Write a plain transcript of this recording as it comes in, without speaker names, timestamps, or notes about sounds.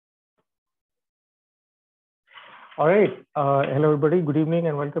All right. Hello, everybody. Good evening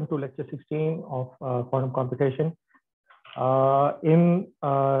and welcome to lecture 16 of quantum computation. In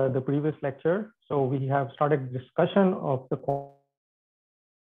the previous lecture, so we have started discussion of the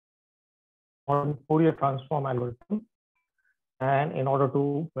quantum Fourier transform algorithm. And in order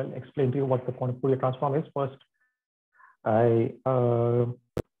to explain to you what the quantum Fourier transform is, first I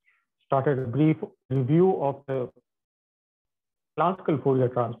started a brief review of the classical Fourier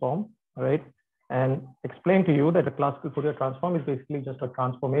transform, right? And explain to you that the classical Fourier transform is basically just a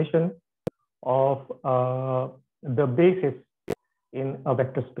transformation of the basis in a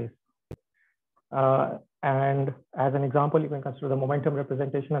vector space. And as an example, you can consider the momentum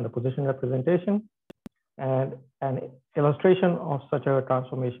representation and the position representation. And an illustration of such a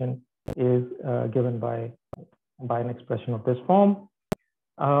transformation is given by an expression of this form.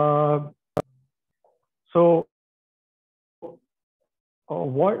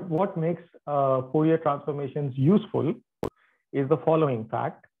 What makes Fourier transformations useful is the following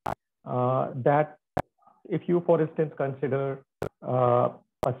fact, that if you, for instance, consider a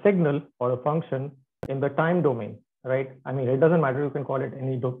signal or a function in the time domain, right? I mean, it doesn't matter. You can call it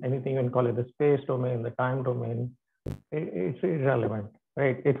anything. You can call it the space domain, the time domain. It's irrelevant,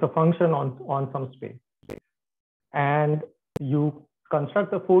 right? It's a function on some space. And you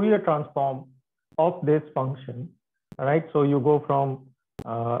construct the Fourier transform of this function, right? So you go from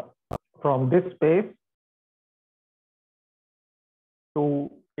this space to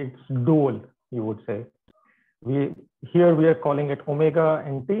its dual, you would say. Here we are calling it omega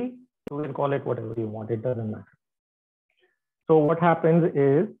and t. So we can call it whatever you want. It doesn't matter. So what happens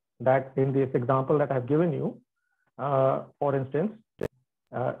is that in this example that I've given you, for instance,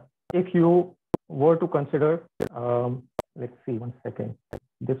 if you were to consider, let's see, 1 second.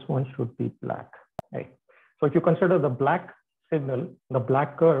 This one should be black, right? So if you consider the black signal, the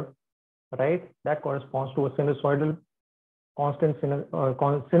black curve, right, that corresponds to a sinusoidal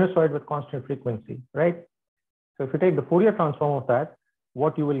sinusoid with constant frequency, right? So if you take the Fourier transform of that,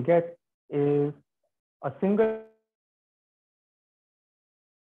 what you will get is a single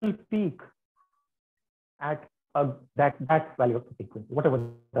peak at that value of the frequency, whatever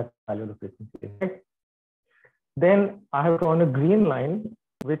that value of the frequency is. Right? Then I have drawn a green line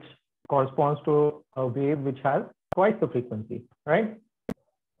which corresponds to a wave which has twice the frequency, right?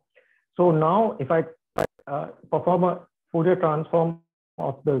 So now if I perform a Fourier transform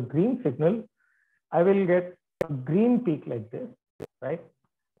of the green signal, I will get a green peak like this, right?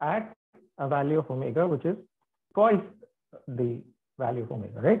 At a value of omega, which is twice the value of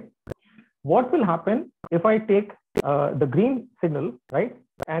omega, right? What will happen if I take the green signal, right?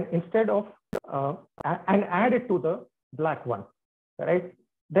 And instead of, and add it to the black one, right?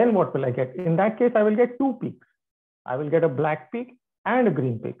 Then what will I get? In that case, I will get two peaks. I will get a black peak and a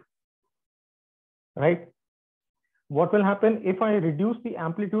green peak, right? What will happen if I reduce the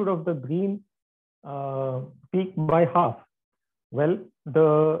amplitude of the green peak by half? Well,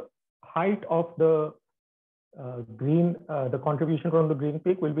 the height of the the contribution from the green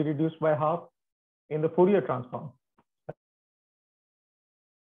peak will be reduced by half in the Fourier transform,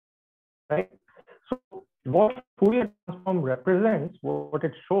 right? So what Fourier transform represents, what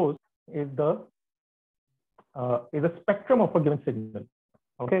it shows is a spectrum of a given signal.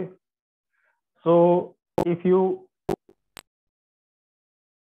 Okay, so if you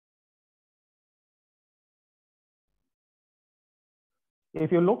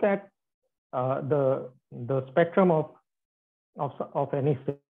look at the spectrum of any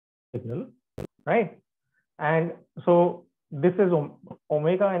signal, right? And so this is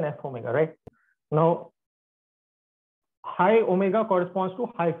omega and f omega, right? Now, high omega corresponds to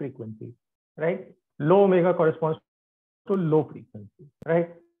high frequency, right? Low omega corresponds to low frequency, right?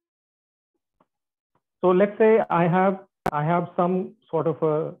 So let's say I have some sort of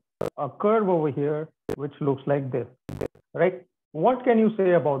a curve over here which looks like this, right? What can you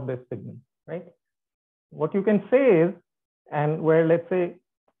say about this signal, right? What you can say is, and where let's say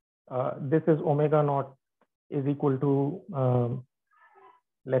this is omega naught is equal to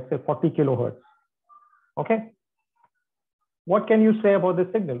let's say 40 kilohertz. Okay. What can you say about this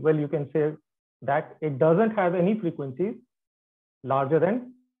signal? Well, you can say that it doesn't have any frequencies larger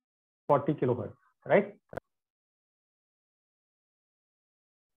than 40 kilohertz, right?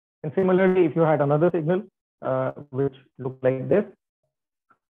 And similarly, if you had another signal which looked like this,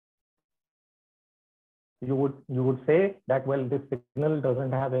 you would say that, well, this signal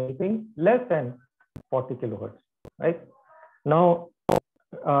doesn't have anything less than 40 kilohertz, right? Now,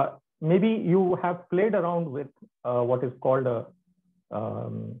 maybe you have played around with what is called a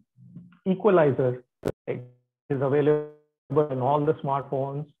equalizer. It is available in all the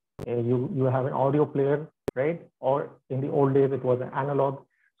smartphones. You have an audio player right? Or in the old days, it was an analog.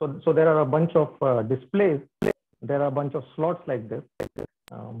 So there are a bunch of displays. There are a bunch of slots like this.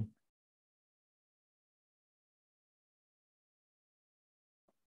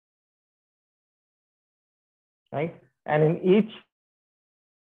 Right? And in each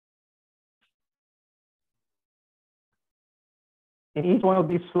one of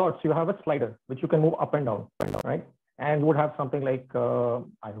these slots, you have a slider which you can move up and down, right? And would have something like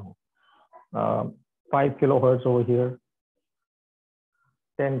I don't know, 5 kilohertz over here,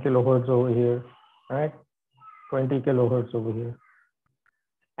 10 kilohertz over here, right? 20 kilohertz over here.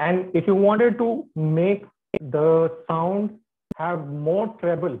 And if you wanted to make the sound have more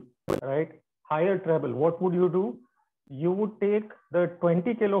treble, right? Higher treble, what would you do? You would take the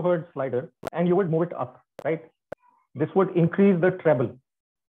 20 kilohertz slider and you would move it up, right? This would increase the treble.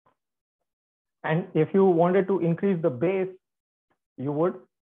 And if you wanted to increase the bass, you would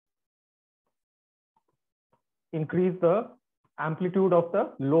increase the amplitude of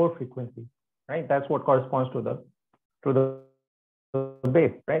the lower frequency, right? That's what corresponds to the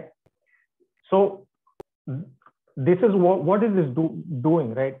bass, right? So this is what is this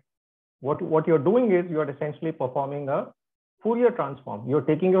doing, right? What you're doing is you're essentially performing a Fourier transform. You're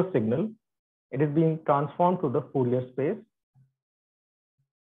taking your signal, it is being transformed to the Fourier space,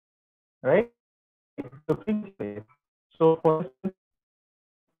 right? The free space. So for instance,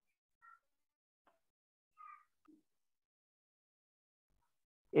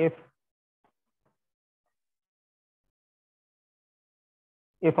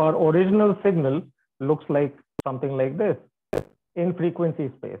 if our original signal looks like something like this in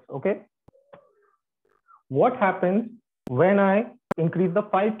frequency space, okay? What happens when I increase the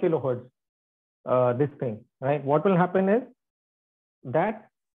 5 kilohertz, this thing, right? What will happen is that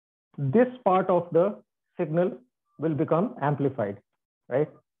this part of the signal will become amplified, right?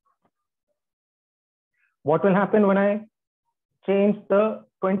 What will happen when I change the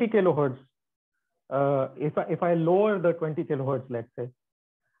 20 kilohertz? If I lower the 20 kilohertz, let's say,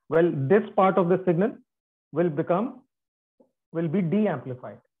 well, this part of the signal will be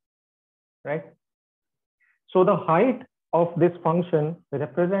de-amplified, right? So the height of this function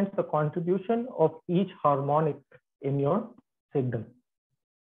represents the contribution of each harmonic in your signal.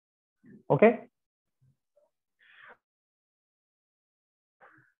 Okay.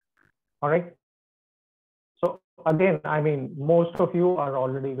 All right. So again, I mean, most of you are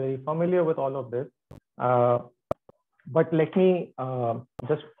already very familiar with all of this, but let me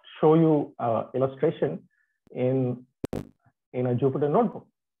just show you illustration in a Jupyter notebook,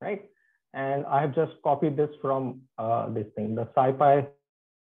 right? And I have just copied this from this thing, the SciPy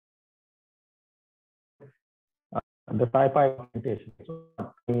computation.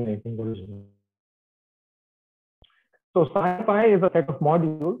 So SciPy is a set of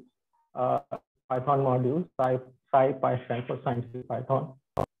modules, Python modules. SciPy stands for scientific Python,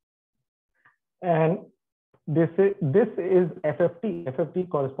 and this is FFT. FFT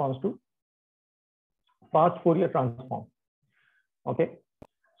corresponds to fast Fourier transform. Okay,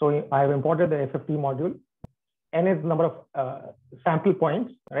 so I have imported the FFT module. N is the number of sample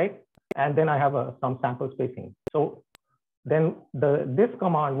points, right? And then I have some sample spacing. So then this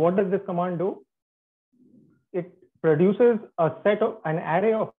command, what does this command do? It produces an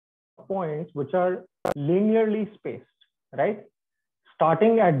array of points which are linearly spaced, right?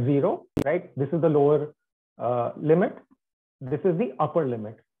 Starting at 0, right? This is the lower limit. This is the upper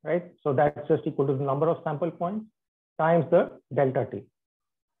limit, right? So that's just equal to the number of sample points times the delta t.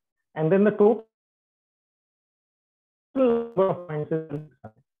 And then the total number of points is.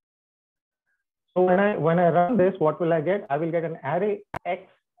 So when I run this, what will I get? I will get an array X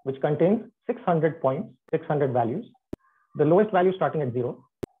which contains 600 points, 600 values. The lowest value starting at 0,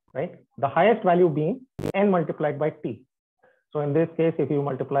 right? The highest value being n multiplied by t. So in this case, if you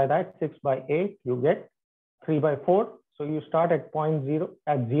multiply that 6 by 8, you get 3 by 4. So you start at 0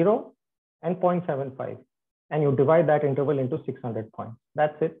 and 0.75, and you divide that interval into 600 points.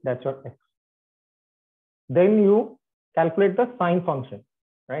 That's it. That's your X. Then you calculate the sine function,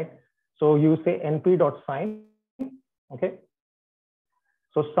 right? So you say np.sine, okay?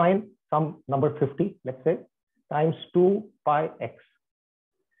 So sine some number 50, let's say, times 2 pi x.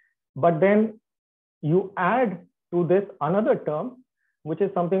 But then you add to this another term, which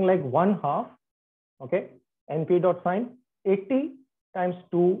is something like 1/2, okay? np.sine 80 times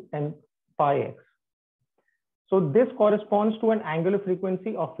 2 and pi x. So this corresponds to an angular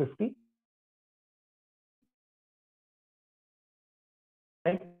frequency of 50.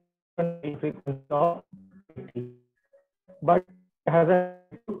 Right? Frequency of 50, but it has a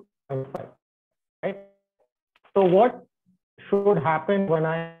 2.5, right? So what should happen when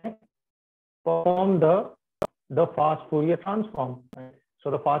I perform the the fast Fourier transform. Right? So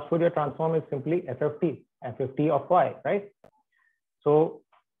the fast Fourier transform is simply FFT of y, right? So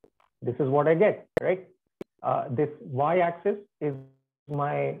this is what I get, right? This y-axis is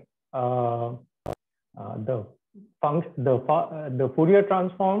my the Fourier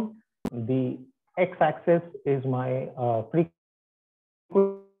transform. The x-axis is my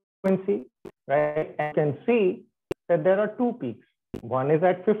frequency, right? And you can see that there are two peaks. One is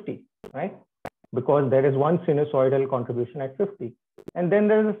at 50, right? Because there is one sinusoidal contribution at 50. And then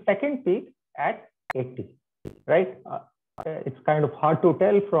there is a second peak at 80, right? It's kind of hard to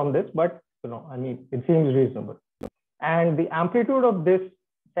tell from this, but I mean, it seems reasonable. And the amplitude of this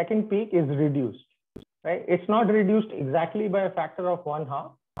second peak is reduced, right? It's not reduced exactly by a factor of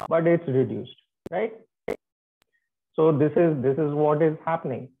 1/2, but it's reduced, right? So this is what is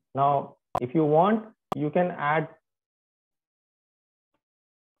happening. Now, if you want, you can add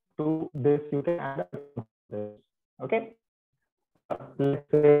to this, you can add this, okay? Let's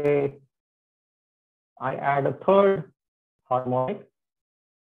say I add a third harmonic,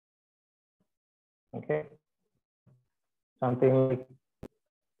 okay? Something like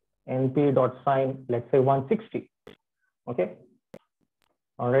NP dot sine, let's say 160, okay?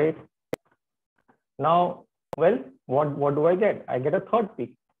 All right. Now, well, what do I get? I get a third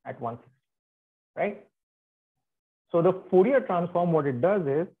peak at 160, right? So the Fourier transform, what it does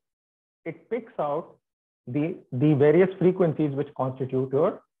is it picks out the various frequencies which constitute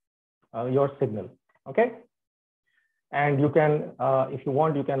your signal, okay? And you can, if you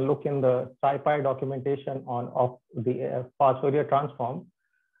want, you can look in the SciPy documentation of the fast Fourier transform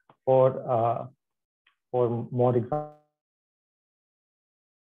for more examples.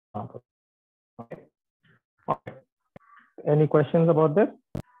 Okay. Okay. Any questions about this?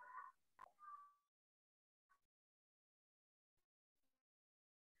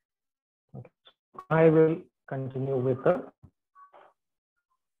 Okay. I will continue with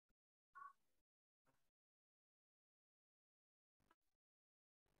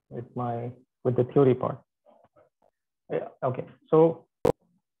the theory part. Yeah, okay. So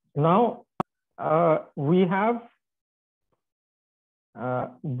now we have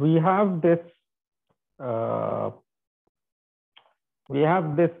this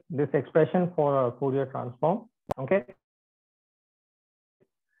expression for a Fourier transform, okay?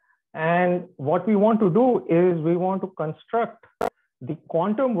 And what we want to do is we want to construct the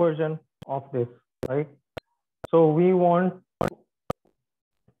quantum version of this, right? So we want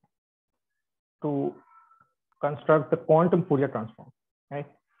to construct the quantum Fourier transform, right?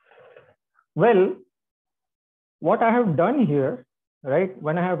 Well, what I have done here, right,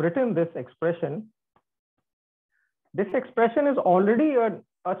 when I have written this expression is already a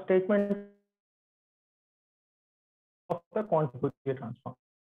statement of the quantum Fourier transform,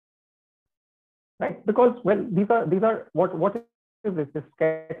 right? Because, well, these are what is this? This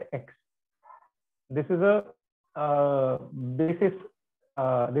ket x. This is a basis.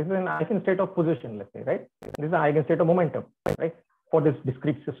 This is an eigenstate of position, let's say, right? This is an eigenstate of momentum, right? For this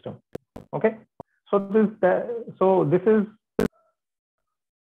discrete system, okay? So this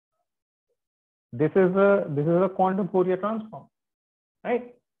is a quantum Fourier transform,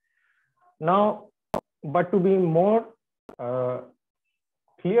 right? Now, but to be more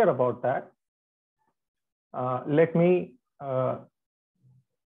clear about that, let me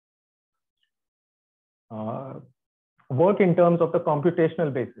work in terms of the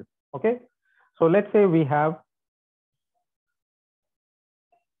computational basis, okay? So let's say we have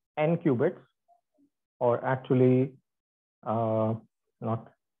n qubits, or actually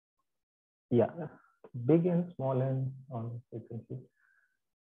big N, small n on frequency.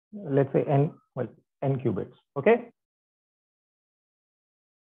 Let's say n qubits, okay?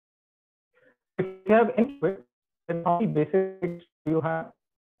 If you have n qubits, then how many bases you have?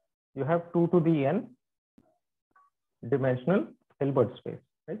 You have 2 to the n dimensional Hilbert space,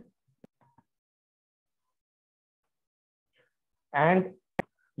 right? And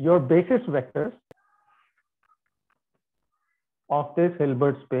your basis vectors of this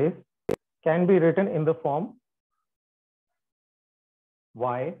Hilbert space can be written in the form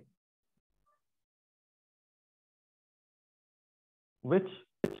y, which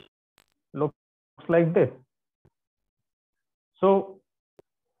looks like this. So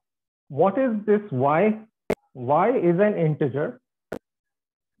what is this y? Y is an integer,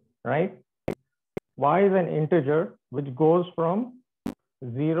 right? Y is an integer which goes from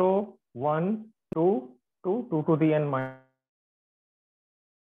 0, 1, 2 to 2 to the n minus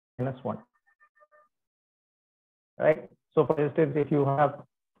 1, right? So for instance, if you have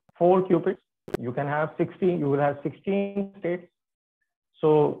 4 qubits, you can have 16, you will have 16 states.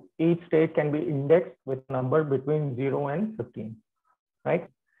 So each state can be indexed with a number between 0 and 15, right?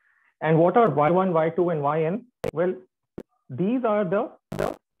 And what are y1, y2, and yn? Well, these are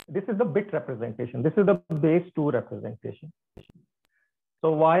this is the bit representation. This is the base 2 representation. So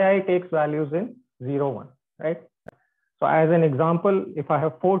yi takes values in 0, 1, right? So as an example, if I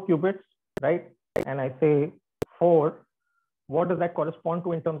have 4 qubits, right, and I say 4, what does that correspond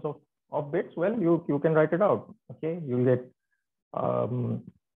to in terms of bits? Well, you can write it out. Okay, you'll get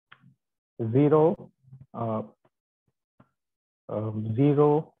 0,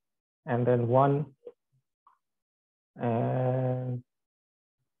 0, and then 1, and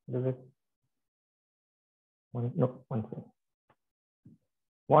is it 1? No, 1,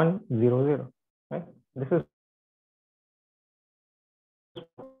 1, 0, 0. Right. This is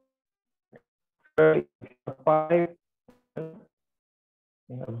 5.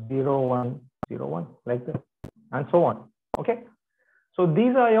 You have 0, 1, 0, 1, like this, and so on. Okay, so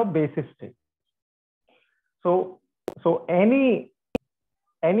these are your basis states. So any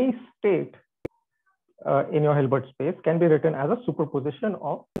state in your Hilbert space can be written as a superposition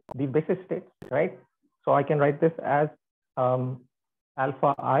of the basis states, right? So I can write this as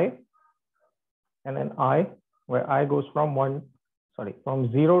alpha I, and then I, where I goes from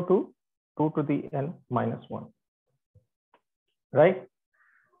 0 to 2 to the n minus 1, right?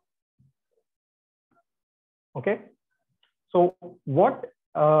 Okay, so what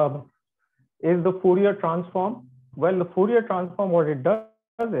is the Fourier transform? Well, the Fourier transform, what it does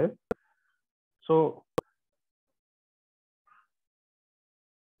is, so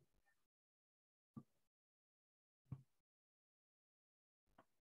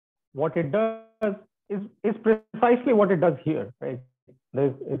what it does is precisely what it does here, right?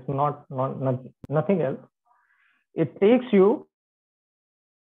 It's nothing else. It takes you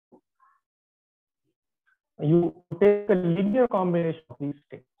take a linear combination of these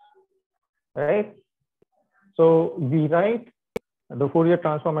states, right? So we write the Fourier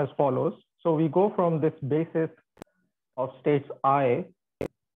transform as follows. So we go from this basis of states I,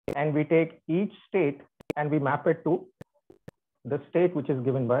 and we take each state and we map it to the state which is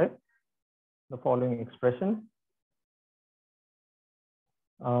given by the following expression.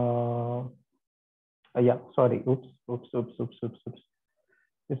 Yeah, sorry, oops.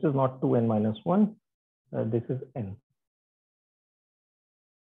 This is not 2n minus 1. This is n.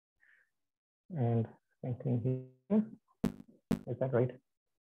 And I think here, is that right?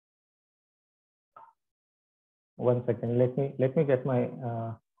 1 second. Let me get my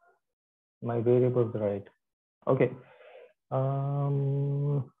my variables right. Okay.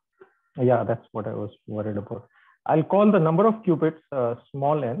 Yeah, that's what I was worried about. I'll call the number of qubits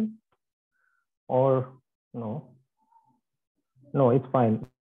small n, or no, it's fine.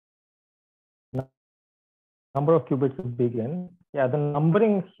 Number of qubits is big N. Yeah, the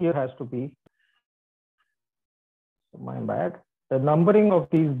numbering here has to be, my bad. The numbering of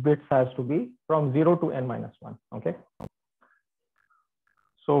these bits has to be from 0 to n minus 1. Okay.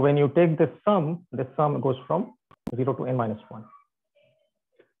 So when you take this sum goes from 0 to n minus 1.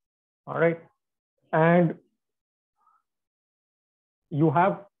 All right. And you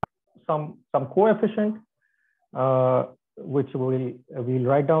have some coefficient, which we'll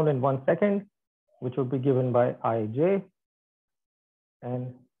write down in 1 second, which will be given by ij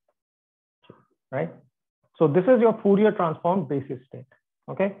and j, right? So this is your Fourier transform basis state,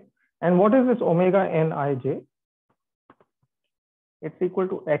 okay? And what is this omega nij? It's equal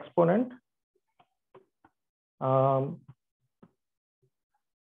to exponent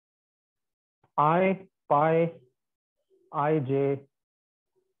I pi ij,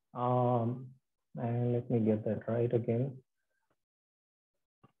 and let me get that right again.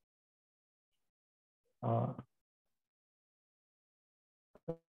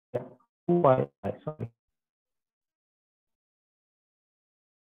 Yeah, 2 pi I, sorry.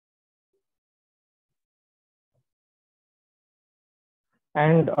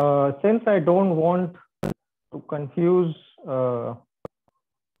 And since I don't want to confuse,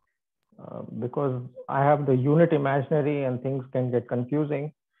 because I have the unit imaginary and things can get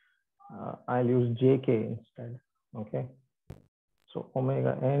confusing, I'll use jk instead. Okay. So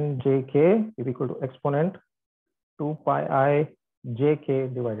omega n jk is equal to exponent 2 pi I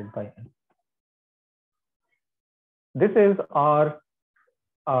jk divided by n. This is our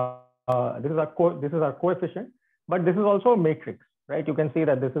coefficient, but this is also a matrix, right? You can see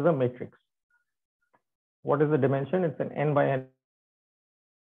that this is a matrix. What is the dimension? It's an n by n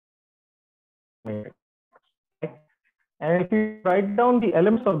matrix. And if you write down the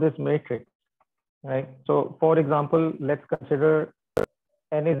elements of this matrix, right? So for example, let's consider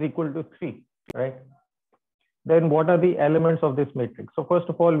n is equal to 3, right? then what are the elements of this matrix? So first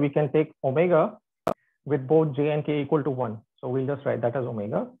of all, we can take omega with both j and k equal to 1. So we'll just write that as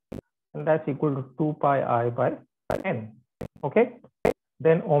omega, and that's equal to 2 pi I by n. Okay.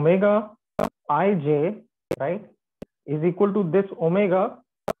 Then omega ij, right, is equal to this omega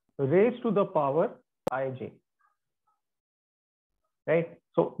raised to the power ij. Right.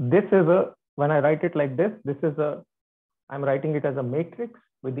 So this is a, when I write it like this, this is a, I'm writing it as a matrix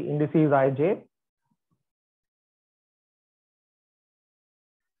with the indices ij.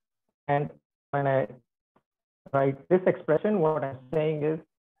 And when I write this expression, what I'm saying is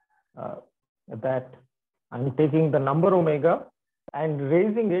that I'm taking the number omega and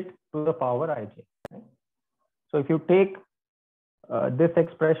raising it to the power ij. Right? So if you take this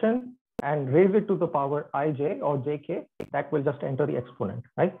expression and raise it to the power ij or jk, that will just enter the exponent,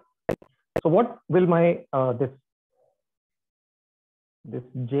 right? So what will my this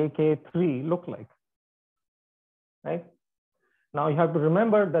jk3 look like, right? Now you have to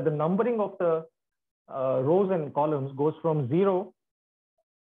remember that the numbering of the rows and columns goes from 0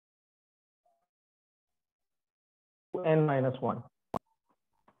 to n minus 1.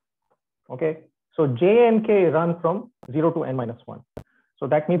 Okay, so j and k run from 0 to n minus 1. So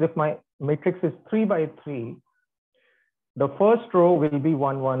that means if my matrix is 3 by 3, the first row will be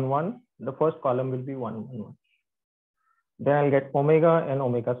 1, 1, 1. The first column will be 1, 1, 1. Then I'll get omega and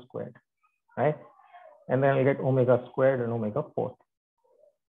omega squared, right? And then I'll get omega squared and omega fourth.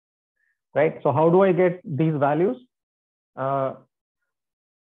 Right? So how do I get these values? For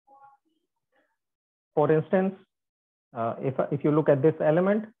instance, if you look at this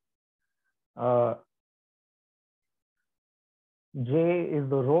element, j is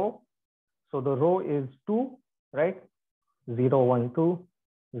the row. So the row is 2, right? 0, 1, 2,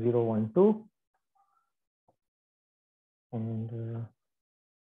 0, 1, 2. And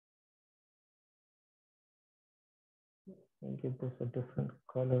I'll give this a different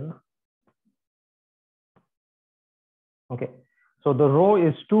color. Okay, so the row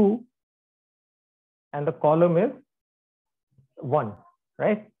is 2 and the column is 1,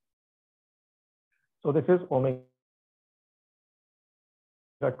 right? So this is omega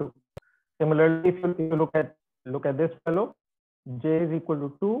 2. Similarly, if you look at this fellow, j is equal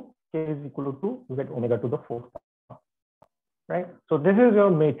to 2, k is equal to 2, you get omega to the 4th, right? So this is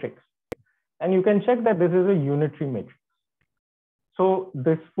your matrix, and you can check that this is a unitary matrix. So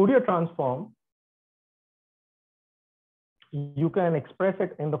this Fourier transform, you can express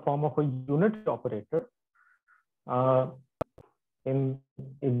it in the form of a unitary operator in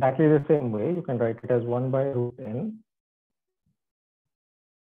exactly the same way. You can write it as 1 by root n.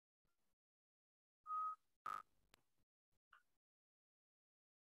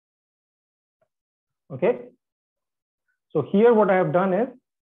 Okay. So here what I have done is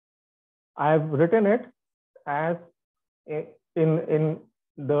I have written it as in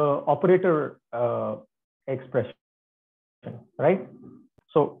the operator expression, right?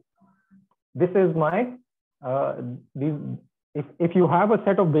 So this is my if you have a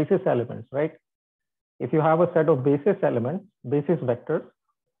set of basis elements, right? If you have a set of basis elements, basis vectors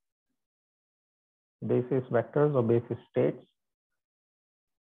or basis states,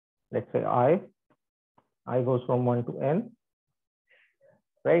 let's say I goes from 1 to n,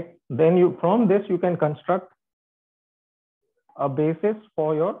 right? Then from this you can construct a basis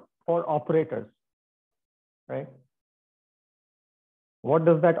for operators, right? What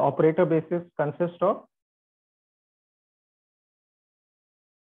does that operator basis consist of?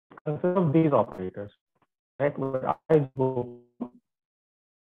 Consists of these operators, right? Where I go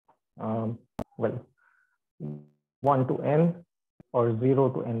well 1 to n or 0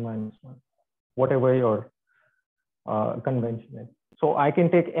 to n minus 1, whatever your convention is. So I can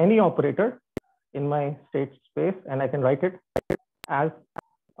take any operator in my state space and I can write it as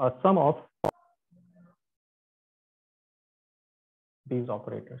a sum of these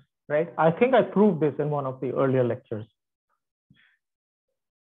operators, right? I think I proved this in one of the earlier lectures.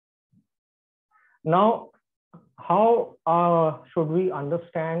 Now, how should we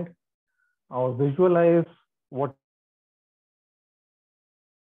understand or visualize what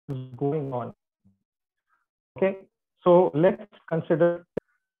is going on? Okay, so let's consider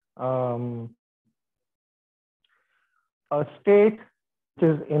a state which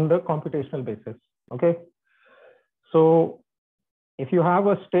is in the computational basis. Okay, so if you have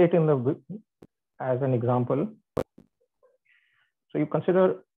a state in the, as an example, so you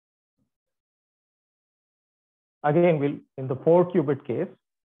consider, again, in the 4-qubit case,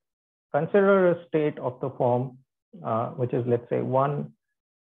 consider a state of the form which is, let's say, 1,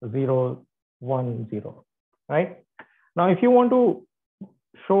 0, 1, 0, right? Now, if you want to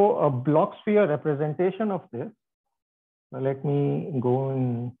show a Bloch sphere representation of this. Now let me go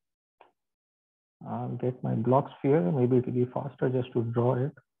and get my Bloch sphere. Maybe it will be faster just to draw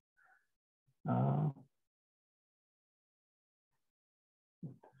it.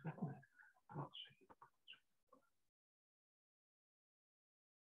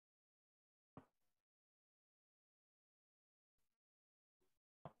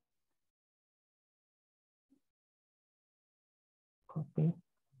 Copy.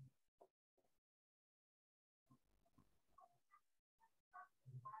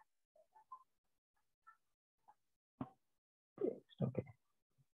 Okay.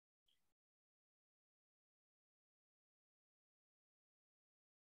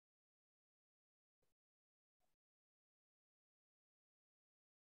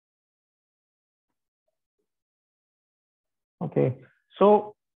 Okay.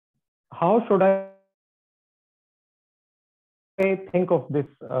 So how should I think of this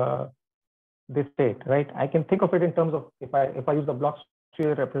this state, right? I can think of it in terms of if I use the Bloch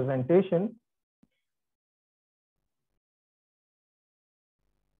sphere representation.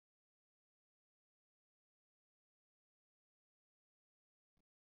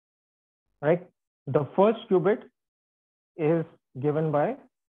 Right, the first qubit is given by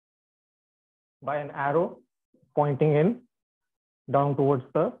an arrow pointing in down towards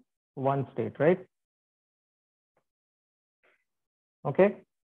the one state, right? Okay,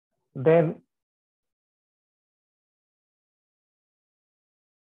 then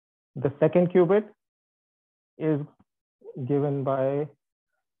the second qubit is given by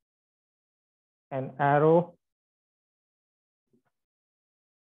an arrow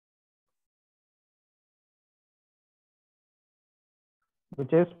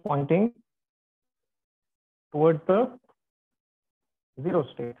which is pointing towards the zero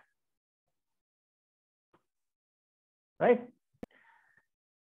state, right?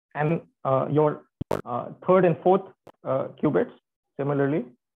 And your third and fourth qubits similarly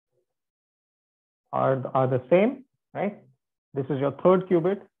are the same, right? This is your third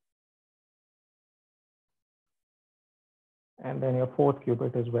qubit, and then your fourth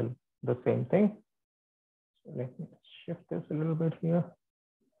qubit as well, the same thing. So let me shift this a little bit here.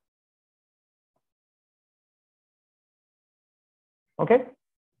 Okay,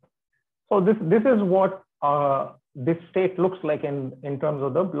 so this is what this state looks like in terms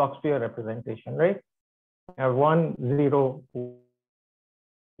of the Bloch sphere representation, right? I have 1 0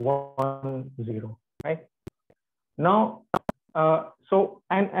 1 0, right? Now, so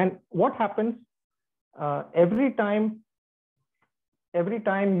and what happens every time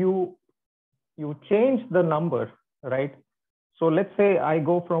you change the number, right? So let's say I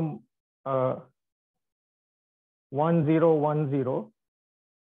go from 1 0 1 0,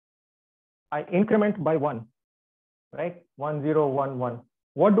 I increment by 1, right? 1 0 1 1.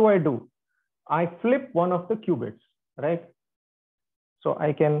 What do? I flip one of the qubits, right? So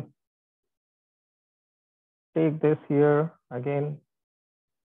I can take this here again.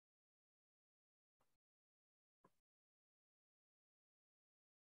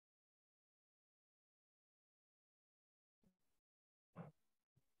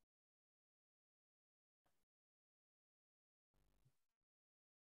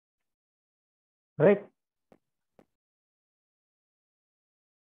 Right?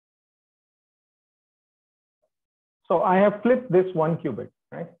 So I have flipped this one qubit,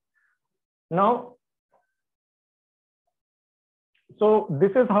 right? Now, so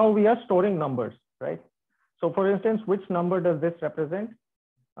this is how we are storing numbers, right? So for instance, which number does this represent?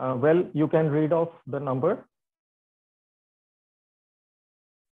 Well, you can read off the number.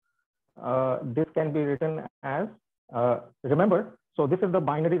 This can be written as, remember, so this is the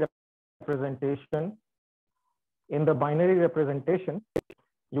binary representation. In the binary representation,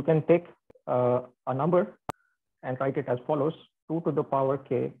 you can take a number and write it as follows: 2 to the power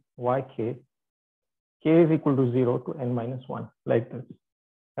k, yk, k is equal to 0 to n minus 1, like this,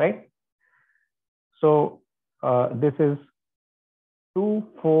 right? So this is 2,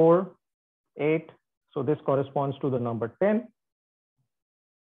 4, 8. So this corresponds to the number 10,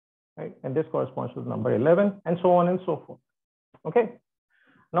 right? And this corresponds to the number 11, and so on and so forth. Okay.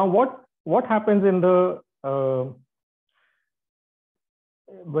 Now, what happens in the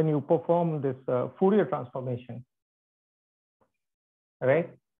when you perform this Fourier transformation, right?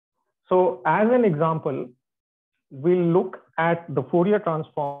 So as an example, we'll look at the Fourier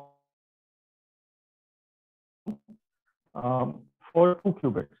transform for 2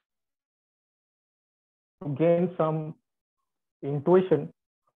 qubits to gain some intuition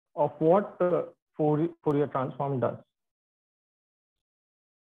of what the Fourier transform does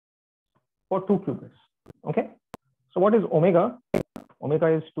for 2 qubits. Okay. So what is omega? Omega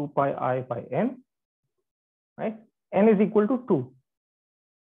is 2 pi I by n, right? N is equal to 2.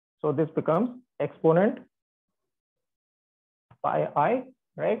 So this becomes exponent pi I,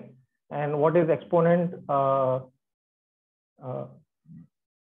 right? And what is exponent pi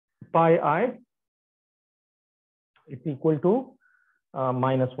I? It's equal to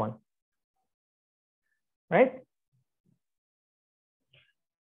 -1, right?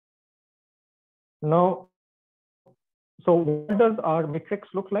 Now, so what does our matrix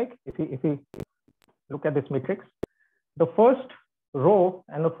look like? If we look at this matrix, the first row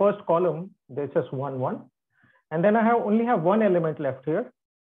and the first column, there's just 1, 1. And then I only have one element left here,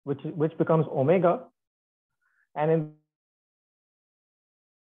 which becomes omega. And in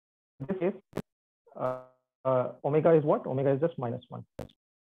this case, omega is what? Omega is just -1.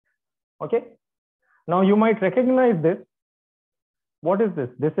 Okay. Now you might recognize this. What is this?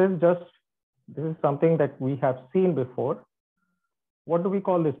 This is something that we have seen before. What do we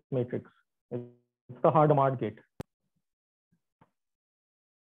call this matrix? It's the Hadamard gate.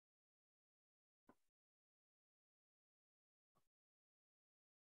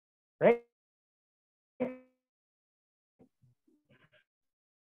 Right?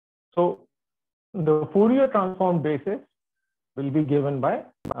 So the Fourier transform basis will be given by,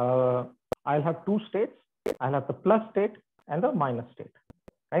 I'll have two states. I'll have the plus state and the minus state,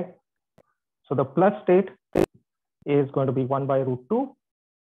 right? So the plus state is going to be 1 by root 2,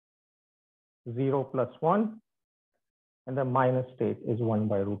 0 plus 1, and the minus state is 1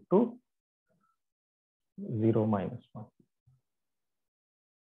 by root 2, 0 minus 1.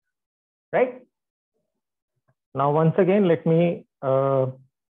 Right? Now, once again, let me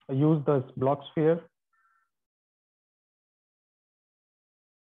use this Bloch sphere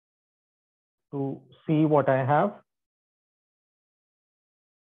to see what I have.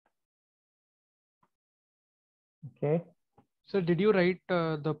 Okay. So did you write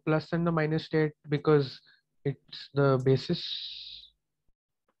the plus and the minus state because it's the basis?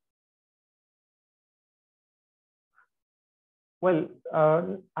 Well,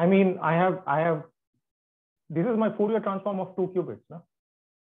 I mean, I have, this is my Fourier transform of 2 qubits, no?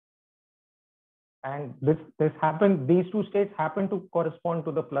 And this happened, these two states happen to correspond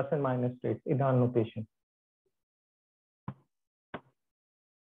to the plus and minus states in our notation.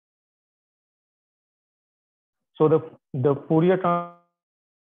 So the Fourier transform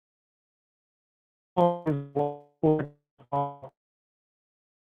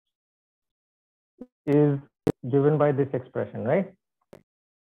is given by this expression, right?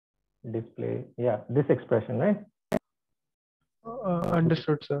 Display, yeah, this expression, right?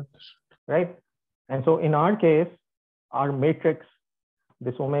 Understood, sir. Right? And so in our case, our matrix,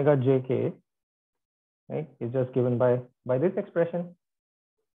 this omega jk, right, is just given by this expression,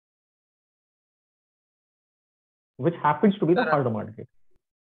 which happens to be the Hadamard gate.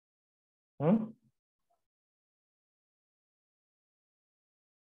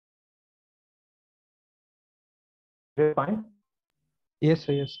 Is it fine? Yes,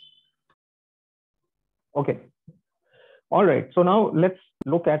 sir, yes. Okay. All right. So now let's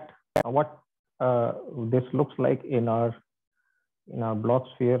look at what this looks like in our Bloch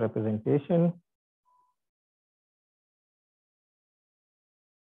sphere representation.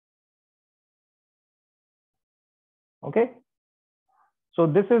 Okay. So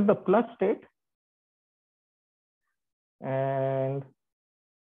this is the plus state, and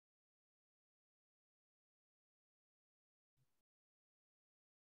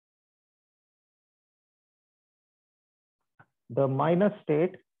the minus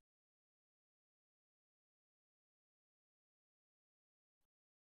state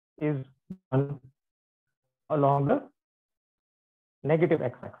is along the negative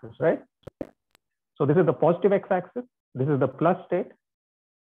x-axis, right? So this is the positive x-axis, this is the plus state,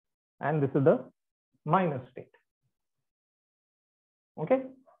 and this is the minus state. Okay.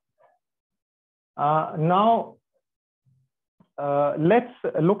 Now let's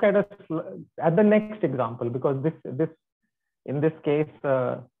look at the next example, because in this case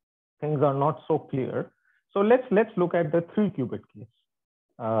things are not so clear. So let's look at the 3 qubit case.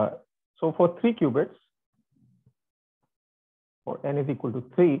 So for 3 qubits, for n is equal to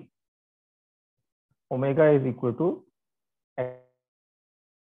 3, omega is equal to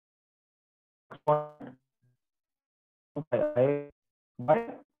exponent by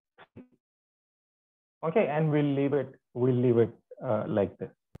 3. Okay, and we'll leave it like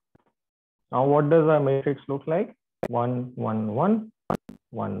this. Now what does our matrix look like? 1 1 1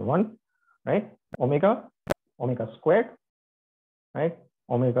 1 1, right? Omega squared, right?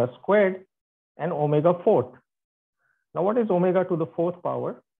 Omega squared and omega fourth. Now what is omega to the 4th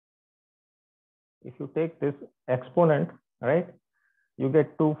power? If you take this exponent, right, you get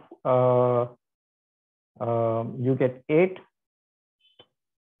you get 8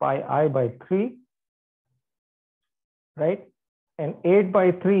 pi I by 3, right? And 8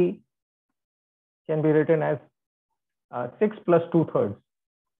 by 3 can be written as 6 plus 2/3,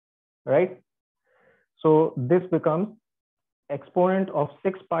 right? So this becomes exponent of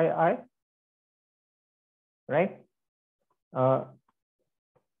 6 pi I, right?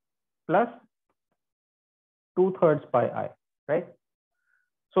 Plus 2/3 pi I, right?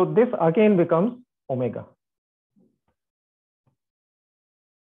 So this again becomes omega.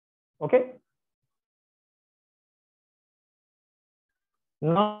 Okay.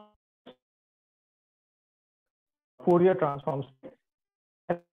 Now Fourier transforms.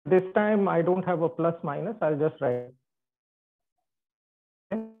 At this time, I don't have a plus minus. I'll just write.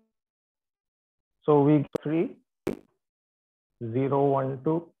 So we get 3, 0, 1,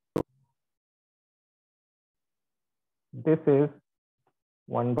 2. This is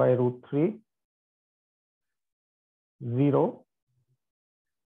 1 by root 3, 0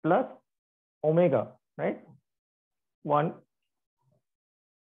 plus omega, right? 1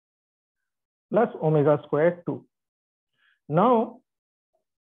 plus omega squared 2. Now,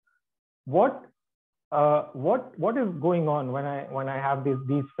 what is going on when I have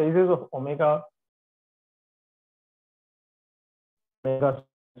these phases of omega,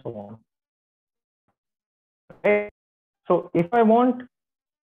 so on? Okay. So if I want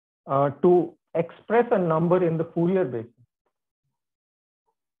to express a number in the Fourier basis,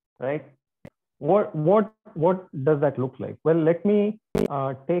 right? What does that look like? Well, let me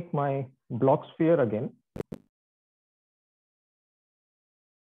take my Bloch sphere again.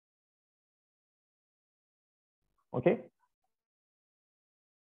 Okay.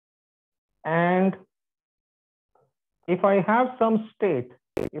 And if I have some state,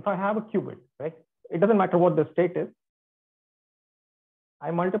 if I have a qubit, right? It doesn't matter what the state is.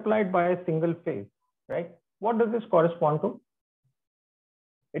 I multiply it by a single phase, right? What does this correspond to?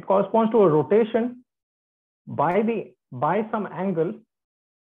 It corresponds to a rotation by some angle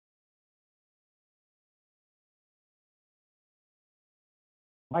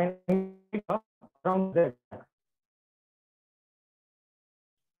by around Z,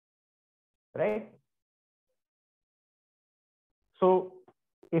 right? So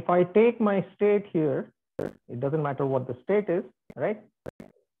if I take my state here, it doesn't matter what the state is, right?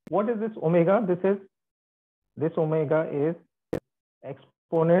 What is this omega? This omega is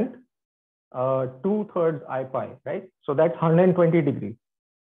exponent 2/3 I pi, right? So that's 120 degrees.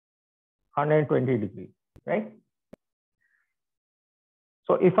 120 degrees, right?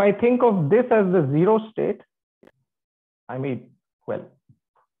 So if I think of this as the zero state, I mean, well,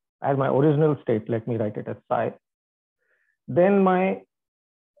 as my original state, let me write it as psi. Then my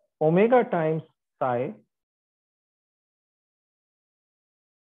omega times psi,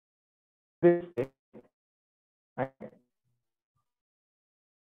 this state, right?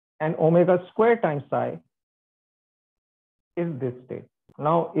 And omega squared times psi is this state.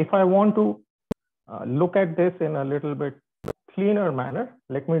 Now, if I want to look at this in a little bit cleaner manner,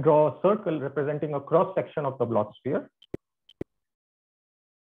 let me draw a circle representing a cross section of the Bloch sphere.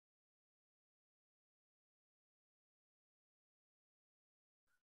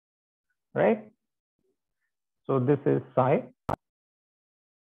 Right? So this is psi.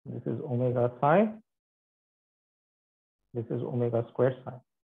 This is omega psi. This is omega squared psi.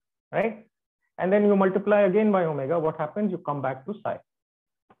 Right? And then you multiply again by omega. What happens? You come back to psi.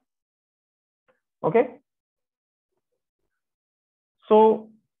 Okay? So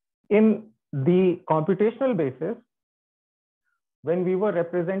in the computational basis, when we were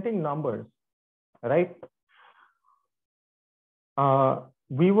representing numbers, right?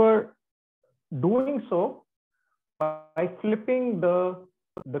 We were doing so by flipping the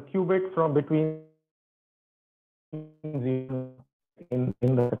qubit from between in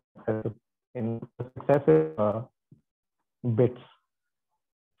the successive bits.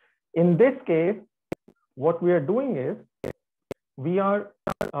 In this case, what we are doing is we are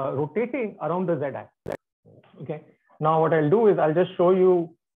rotating around the z-axis. Okay. Now what I'll do is I'll just show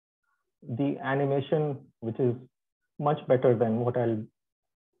you the animation, which is much better than what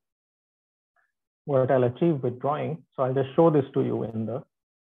I'll achieve with drawing. So I'll just show this to you in the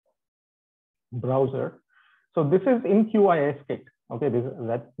browser. So this is in QIS-Kit. Okay, this is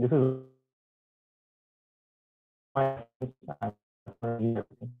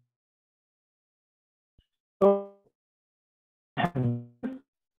so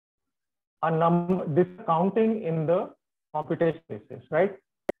a number, this counting in the computation basis, right?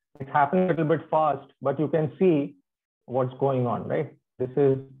 It's happening a little bit fast, but you can see what's going on, right? This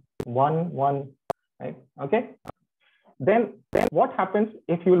is 1, 1, right? Okay. Then what happens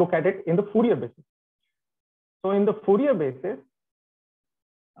if you look at it in the Fourier basis? So in the Fourier basis,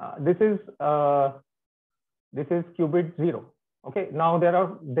 this is qubit 0. Okay, now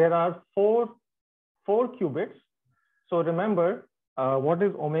there are four qubits. So remember, what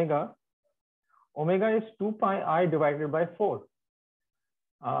is omega? Omega is 2 pi I divided by 4,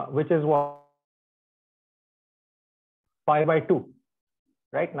 which is what? Pi by 2,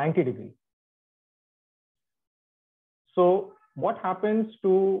 right? 90 degrees. So what happens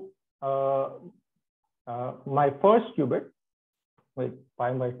to my first qubit? Wait,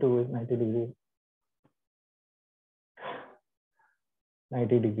 pi by 2 is 90 degrees.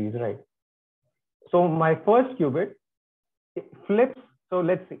 90 degrees, right? So my first qubit, it flips. So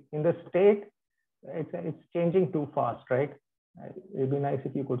let's see, in the state, it's changing too fast, right? It'd be nice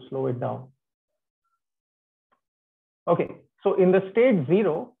if you could slow it down. Okay, so in the state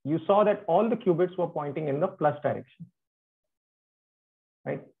 0, you saw that all the qubits were pointing in the plus direction,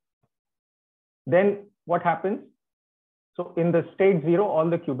 right? Then what happens? So in the state 0, all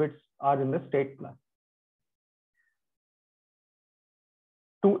the qubits are in the state plus.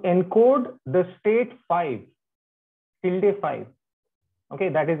 To encode the state 5, tilde 5, okay,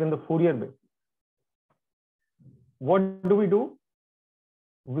 that is in the Fourier basis. What do?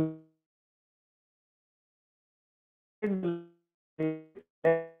 We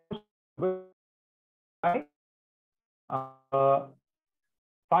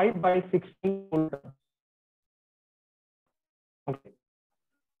 5 by 16 full terms. Okay.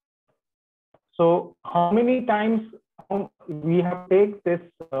 So how many times we have taken this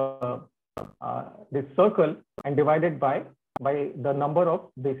this circle and divided by the number of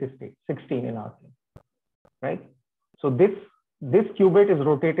basis states, 16 in our case, right? So this qubit is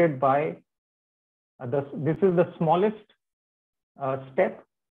rotated by this is the smallest step.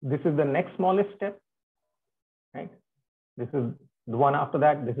 This is the next smallest step, right? This is the one after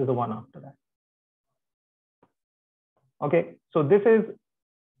that. This is the one after that. Okay, so this is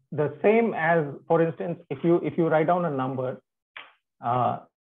the same as, for instance, if you write down a number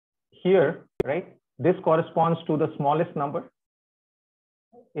here, right? This corresponds to the smallest number.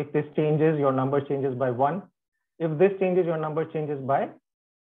 If this changes, your number changes by 1. If this changes, your number changes by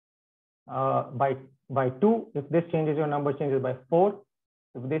 2. If this changes, your number changes by 4.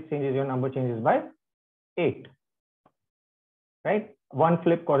 If this changes, your number changes by 8. Right? One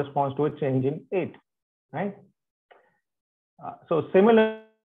flip corresponds to a change in 8. Right? So similar.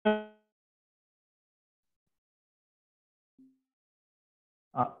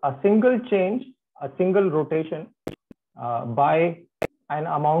 A single change, a single rotation by an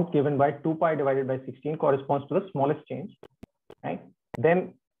amount given by 2 pi divided by 16 corresponds to the smallest change, right?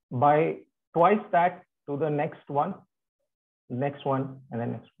 Then by twice that to the next one, and the next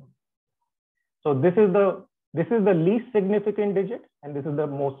one. So this is the least significant digit, and this is the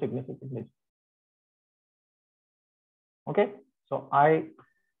most significant digit. Okay, so I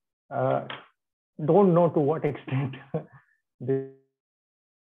don't know to what extent this.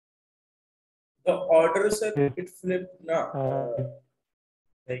 The order, sir, it flipped now.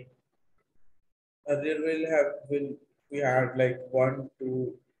 Like earlier we had like 1,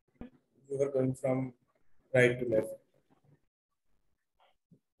 2, we were going from right to left.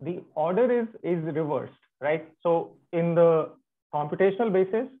 The order is reversed, right? So in the computational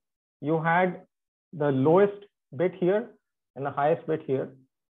basis, you had the lowest bit here and the highest bit here.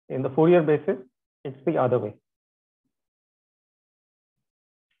 In the Fourier basis, it's the other way.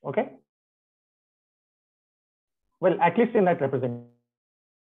 Okay. Well, at least in that representation.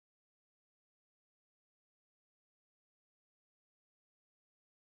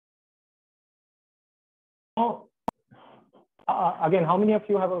 Oh, again, how many of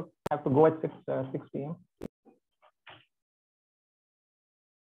you have to go at 6 p.m.?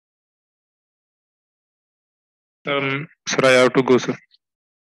 Sir, I have to go, sir.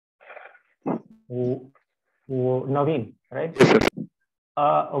 Naveen, right? Yes, sir.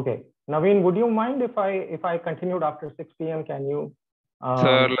 Okay. Naveen, would you mind if I continued after 6 p.m.? Can you?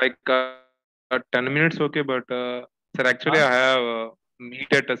 Sir, like 10 minutes, okay, but sir, actually I have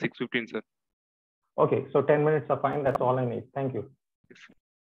meet at 6:15, sir. Okay, so 10 minutes are fine. That's all I need. Thank you. Yes.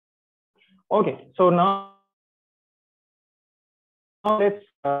 Okay, so now let's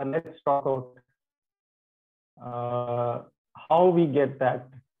talk about how we get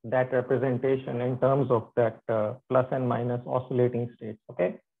that representation in terms of that plus and minus oscillating states.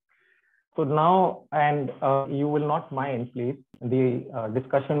 Okay. So now, and you will not mind, please, the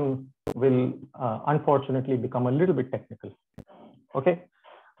discussion will unfortunately become a little bit technical. Okay.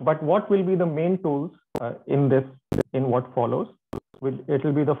 But what will be the main tools in what follows? It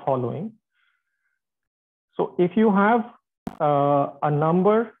will be the following. So if you have a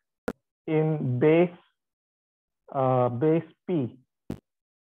number in base p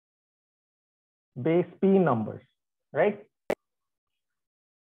numbers, right?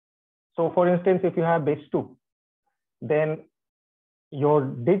 So for instance, if you have base 2, then your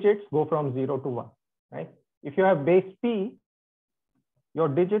digits go from 0 to 1, right? If you have base p, your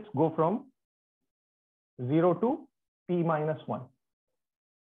digits go from 0 to p minus 1,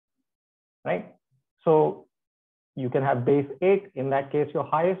 right? So you can have base 8. In that case, your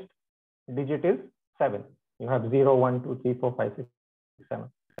highest digit is 7. You have 0, 1, 2, 3, 4, 5, 6, 7.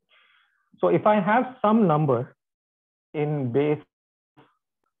 So if I have some number in base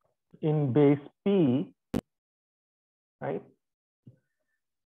p, right,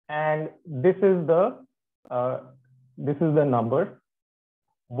 and this is the number,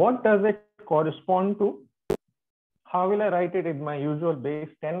 what does it correspond to? How will I write it in my usual base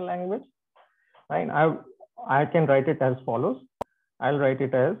 10 language? Right, I can write it as follows. I'll write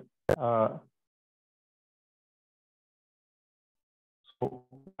it as so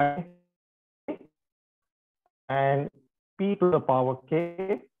and p to the power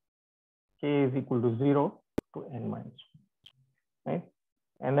k is equal to 0 to n minus 1, right?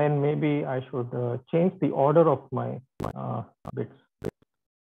 And then maybe I should change the order of my bits.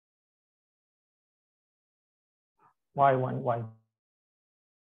 Y1, Y.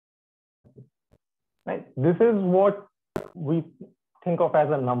 Right? This is what we think of as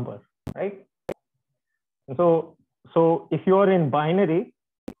a number, right? And so if you are in binary,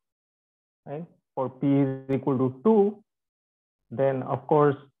 right, for p is equal to 2, then of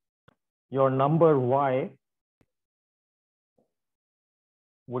course your number y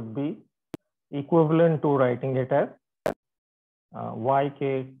would be equivalent to writing it as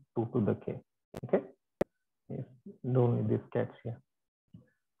yk 2 to the k. Okay, yes, don't need these cats here.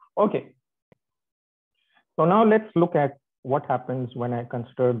 Okay, so now let's look at what happens when I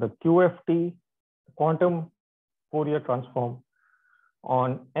consider the QFT, quantum Fourier transform,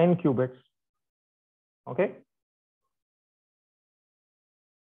 on n qubits. Okay.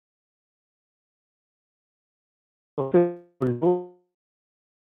 So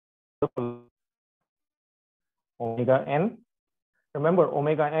omega n. Remember,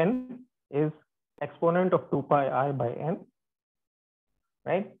 omega n is exponent of 2 pi I by n,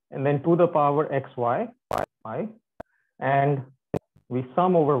 right? And then to the power xy, I, and we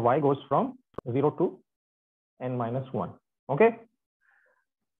sum over y goes from 0 to n minus 1. Okay.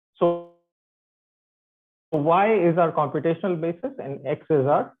 So y is our computational basis and x is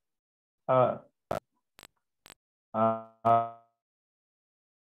our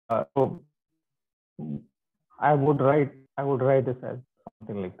so I would write this as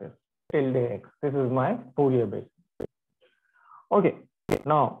something like this, tilde x. This is my Fourier basis. Okay,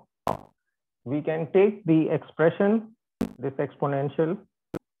 now we can take the expression, this exponential,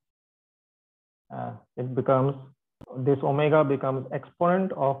 it becomes, this omega becomes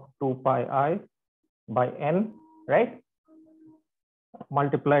exponent of 2 pi I by n, right?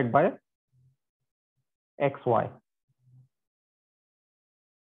 Multiplied by xy.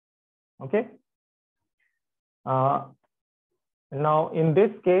 Okay. Now in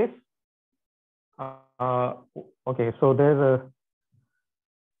this case, okay, so there's a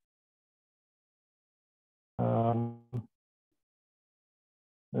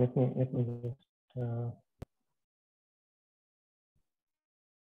let me just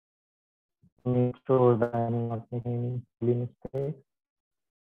make sure that I'm not making any mistake.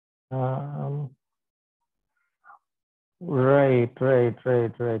 Right.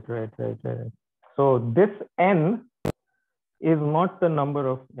 So this n is not the number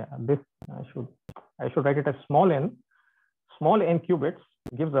of, yeah, this I should write it as small n. Small n qubits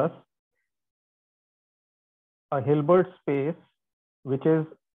gives us a Hilbert space which is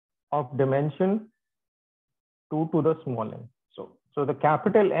of dimension 2 to the small n. So the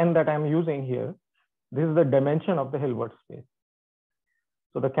capital N that I'm using here, this is the dimension of the Hilbert space.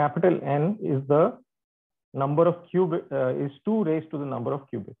 So the capital N is the number of qubits, is 2 raised to the number of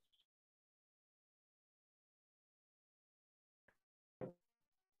qubits.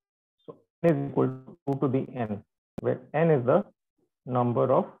 So n is equal to 2 to the n, where n is the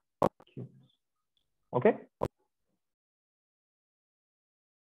number of qubits. Okay.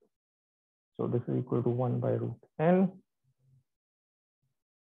 So this is equal to 1 by root n,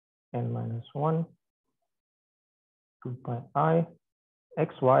 n minus 1, 2 pi I,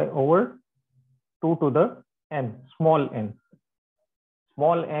 xy over 2 to the n, small n.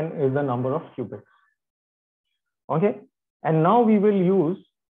 Small n is the number of qubits. Okay. And now we will use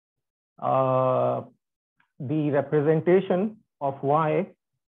the representation of y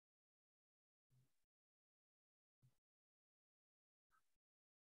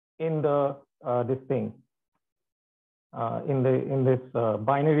in the this thing in this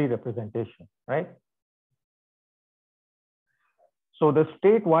binary representation, right? So the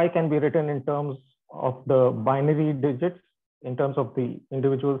state y can be written in terms of the binary digits, in terms of the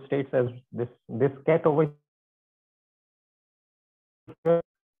individual states as this ket over here,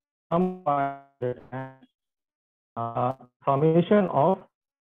 summation of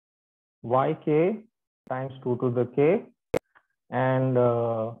yk times 2 to the k, and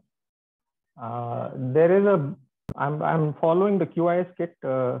there is a I'm following the QIS-Kit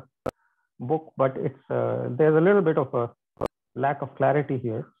book, but it's there's a little bit of a lack of clarity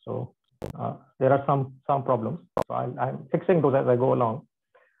here, so there are some problems. So I'm fixing those as I go along.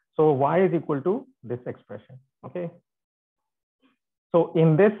 So y is equal to this expression. Okay. So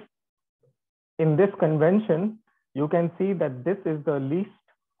in this convention, you can see that this is the least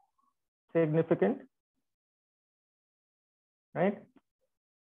significant, right?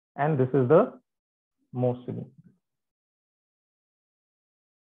 And this is the most significant.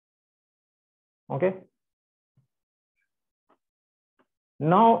 Okay.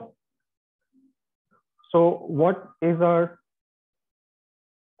 Now, so what is our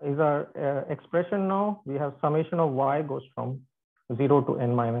expression now? We have summation of y goes from 0 to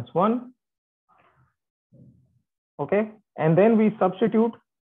n minus 1. Okay. And then we substitute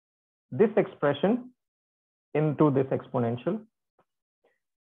this expression into this exponential,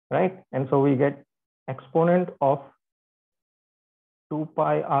 right? And so we get exponent of 2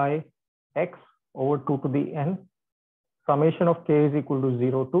 pi I x over 2 to the n. Summation of k is equal to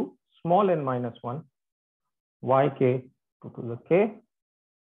 0 to small n minus 1 yk 2 to the k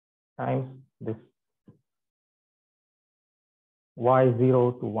times this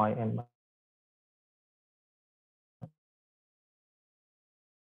y0 to yn.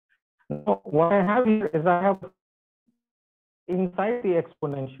 Now, what I have here is I have inside the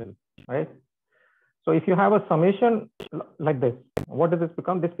exponential, right? So if you have a summation like this, what does this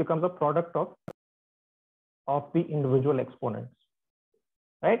become? This becomes a product of the individual exponents,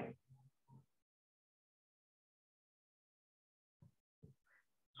 right?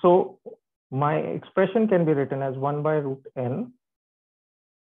 So my expression can be written as 1 by root n,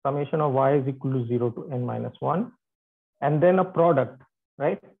 summation of y is equal to 0 to n minus 1, and then a product,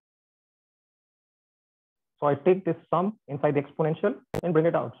 right? So I take this sum inside the exponential and bring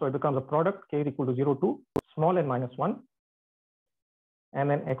it out. So it becomes a product, k is equal to 0 to small n minus 1, and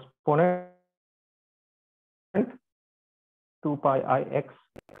then exponent 2 pi I x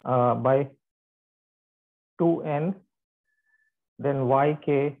by 2n, then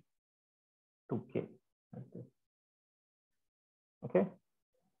yk to k. Okay.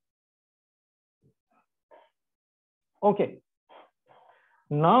 Okay.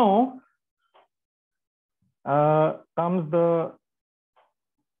 Now comes the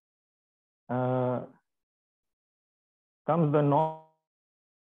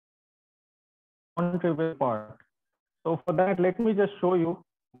non-trivial part. So for that, let me just show you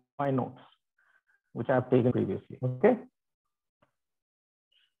my notes, which I have taken previously. Okay.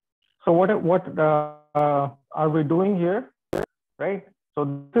 So what are we doing here, right? So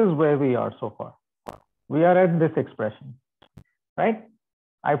this is where we are so far. We are at this expression, right?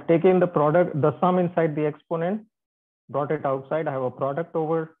 I've taken the product, the sum inside the exponent, brought it outside. I have a product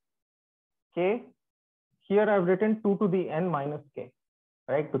over k. Here I've written 2 to the n minus k,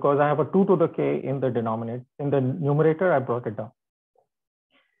 right? Because I have a 2 to the k in the denominator, in the numerator, I brought it down.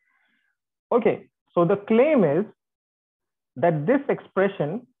 Okay, so the claim is that this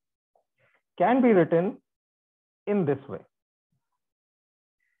expression can be written in this way.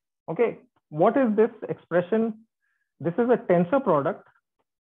 Okay, what is this expression? This is a tensor product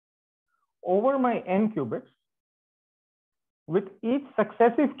over my n qubits, with each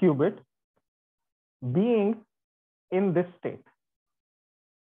successive qubit being in this state.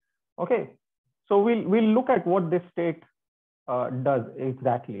 Okay, so we'll look at what this state does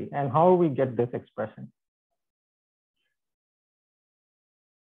exactly and how we get this expression.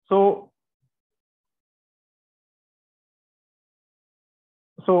 So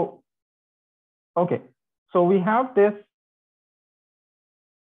okay, so we have this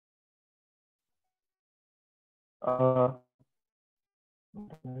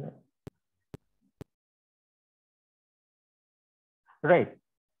right.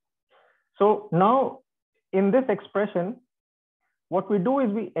 So now in this expression, what we do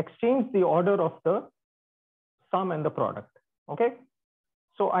is we exchange the order of the sum and the product. Okay,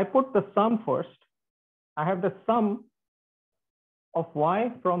 so I put the sum first. I have the sum of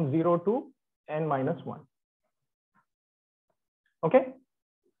y from 0 to n minus 1. Okay,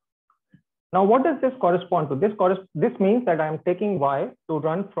 Now, what does this correspond to? This means that I'm taking y to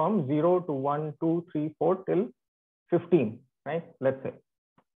run from 0 to 1, 2, 3, 4 till 15, right? Let's say.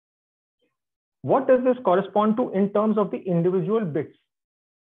 What does this correspond to in terms of the individual bits,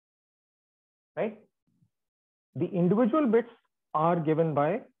 right? The individual bits are given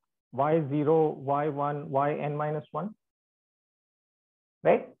by y0, y1, yn minus 1,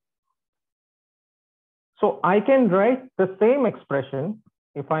 right? So I can write the same expression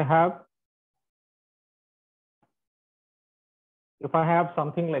if I have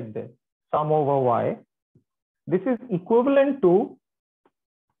something like this, sum over y. This is equivalent to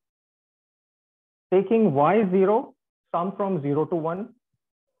taking y0, sum from 0 to 1,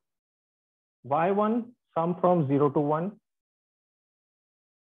 y1, sum from 0 to 1,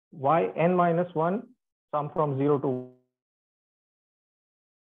 yn minus 1, sum from 0 to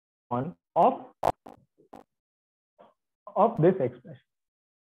 1 of this expression.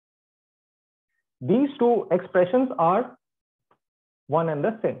 These two expressions are one and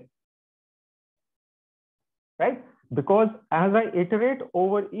the same, right? Because as I iterate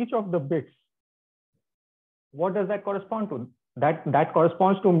over each of the bits, what does that correspond to? That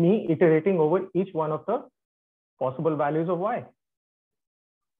corresponds to me iterating over each one of the possible values of y,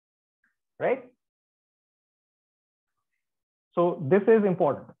 right? So this is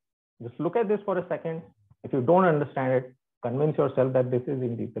important. Just look at this for a second. If you don't understand it, convince yourself that this is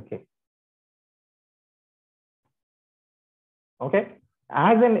indeed the case. Okay.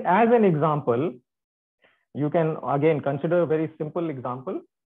 As an example, you can again consider a very simple example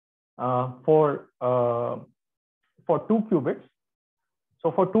for 2 qubits.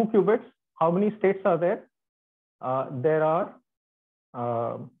 So for 2 qubits, how many states are there? There are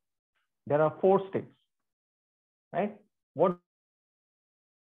 4 states, right? What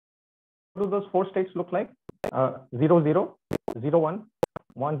do those 4 states look like? 0, 0, 0, 1,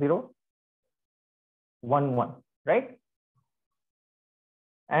 1, 0, 1, 1, right?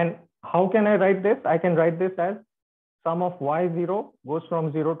 And how can I write this? I can write this as sum of y0 goes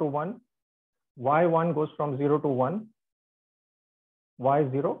from 0 to 1, y1 goes from 0 to 1,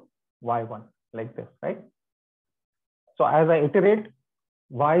 y0, y1, like this, right? So as I iterate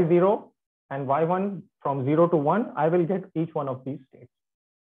y0 and y1 from 0 to 1, I will get each one of these states,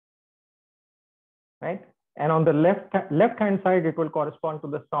 right? And on the left-hand side, it will correspond to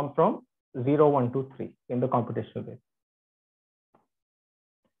the sum from 0, 1, 2, 3 in the computational way.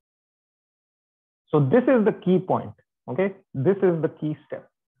 So this is the key point, okay? This is the key step.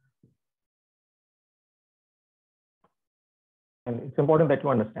 And it's important that you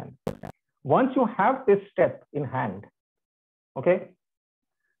understand. Once you have this step in hand, okay?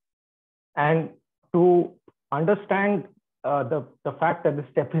 And to understand the fact that this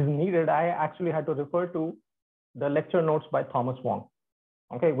step is needed, I actually had to refer to the lecture notes by Thomas Wong,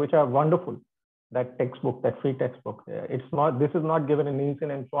 okay, which are wonderful. That textbook, that free textbook. This is not given in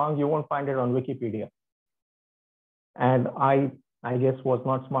Nielsen-Chuang. You won't find it on Wikipedia. And I guess was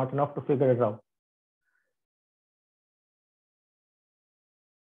not smart enough to figure it out.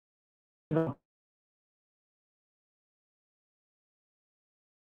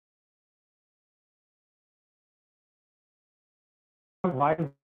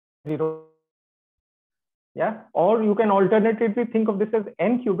 Y0, yeah, or you can alternatively think of this as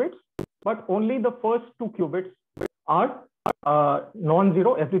n qubits, but only the first 2 qubits are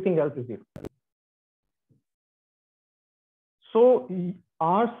non-zero, everything else is 0. So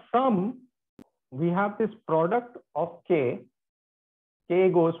our sum, we have this product of k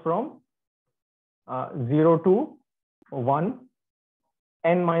goes from 0 to 1,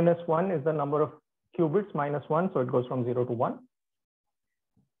 n minus 1 is the number of qubits minus 1, so it goes from 0 to 1.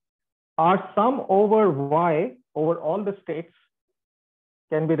 Our sum over y, over all the states,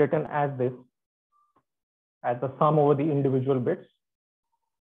 can be written as this, as the sum over the individual bits,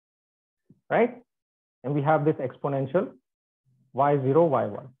 right? And we have this exponential y0,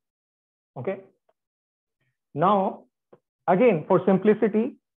 y1, okay? Now, again, for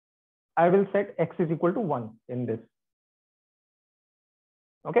simplicity, I will set x is equal to 1 in this,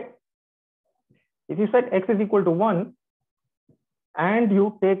 okay? If you set x is equal to 1 and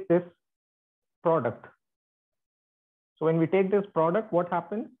you take this product. So when we take this product, what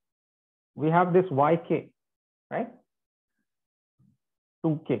happens? We have this yk, right?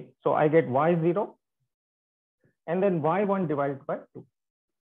 2k. So I get y0 and then y1 divided by 2,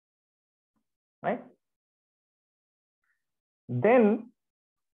 right? Then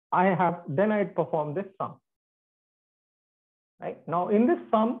I perform this sum, right? Now in this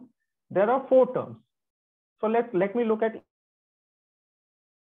sum, there are 4 terms. So let me look at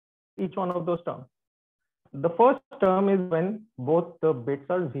each one of those terms. the first term is when both the bits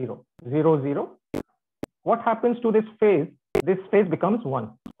are 0, 0, 0. What happens to this phase? This phase becomes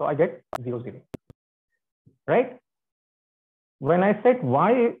 1. So I get 0, 0. Right? When I set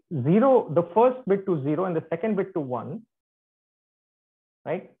y 0, the first bit to 0 and the second bit to 1,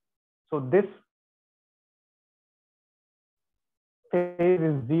 right? So this phase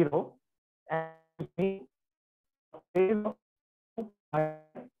is 0 and phase of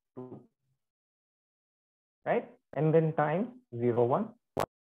 2, right? And then time 0, 1.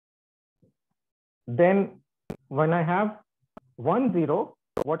 Then when I have 1, 0,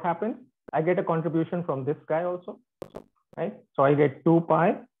 what happens? I get a contribution from this guy also, right? So I get 2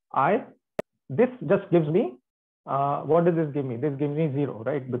 pi I. This just gives me, what does this give me? This gives me 0,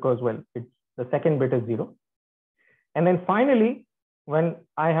 right? Because, well, it's the second bit is 0. And then finally, when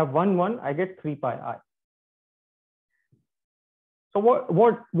I have 1, 1, I get 3 pi I. So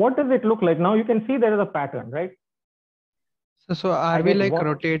what does it look like? Now you can see there is a pattern, right? So are we like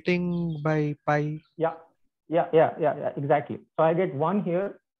rotating by pi? Yeah, exactly. So I get 1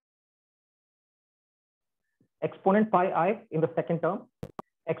 here, exponent pi I in the second term,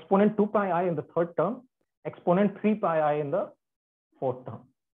 exponent 2 pi I in the third term, exponent 3 pi I in the fourth term.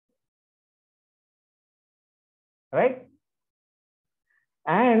 Right?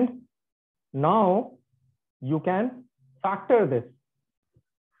 And now you can factor this.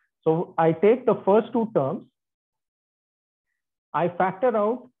 So I take the first two terms, I factor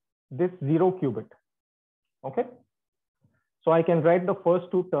out this 0 qubit. Okay? So I can write the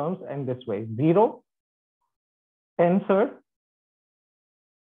first two terms in this way: 0 tensor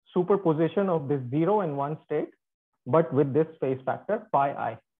superposition of this 0 and 1 state, but with this phase factor pi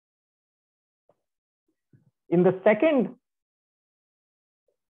I. In the second,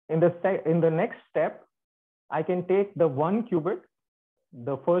 in the next step, I can take the 1 qubit,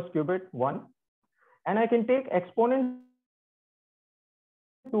 the first qubit 1, and I can take exponent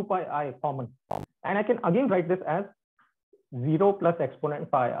 2 pi I common, and I can again write this as 0 plus exponent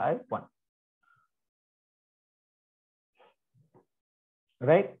pi I 1.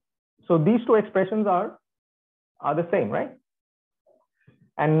 Right? So these two expressions are the same, right?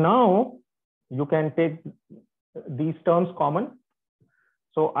 And now you can take these terms common.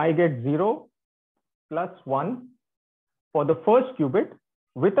 So I get 0 plus 1 for the first qubit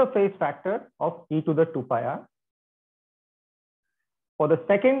with a phase factor of e to the 2 pi r. For the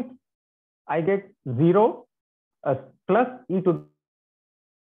second, I get 0 plus e to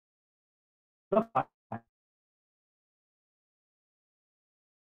the pi.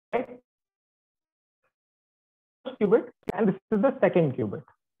 Right? First qubit, and this is the second qubit.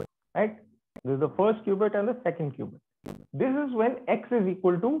 Right? This is the first qubit and the second qubit. This is when x is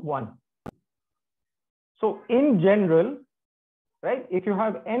equal to 1. So in general, right, if you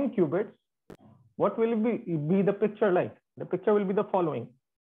have n qubits, what will be the picture like? The picture will be the following: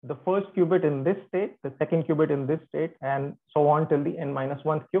 the first qubit in this state, the second qubit in this state, and so on till the n minus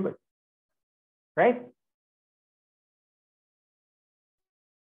 1th qubit, right?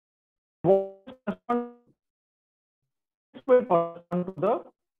 This will correspond to the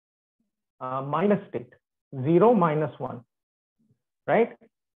minus state, 0, minus 1, right?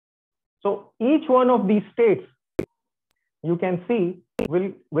 So each one of these states, you can see,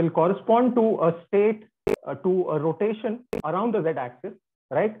 will correspond to a state, to a rotation around the z-axis,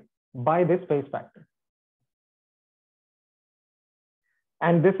 right, by this phase factor.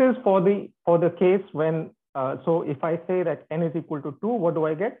 And this is for the case when, so if I say that n is equal to 2, what do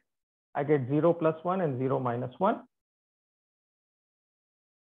I get? I get 0 plus 1 and 0 minus 1,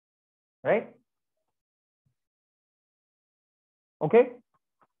 right? Okay.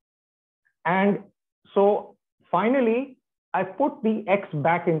 And so finally, I put the x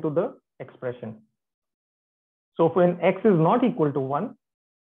back into the expression. So when x is not equal to 1,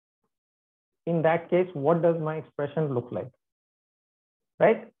 in that case, what does my expression look like?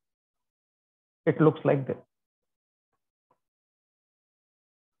 Right? It looks like this.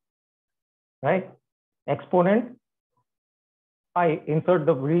 Right? Exponent, I reinsert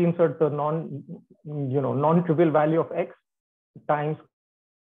the non-trivial value of x times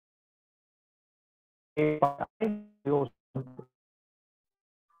a by I.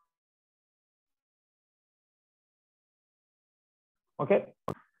 Okay.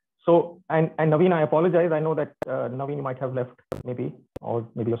 So, and Naveen, I apologize. I know that Naveen might have left maybe, or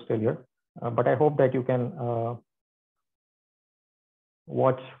maybe you're still here, but I hope that you can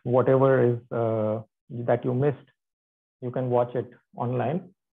watch whatever is that you missed. You can watch it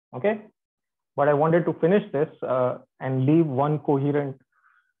online. Okay. But I wanted to finish this and leave one coherent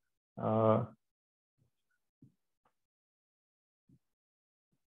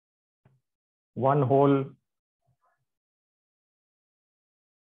one whole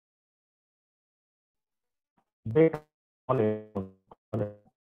beta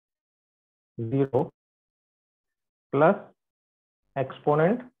 0 plus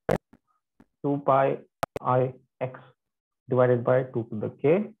exponent 2 pi I x divided by 2 to the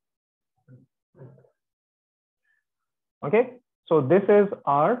k. Okay, so this is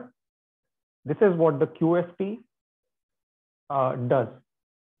what the QFT does.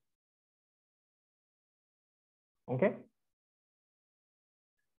 Okay,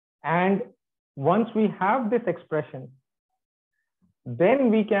 and once we have this expression, then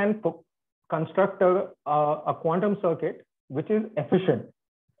we can construct a quantum circuit which is efficient.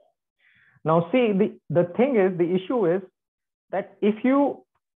 Now see, the thing is, the issue is that if you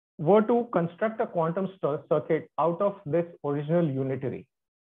were to construct a quantum circuit out of this original unitary,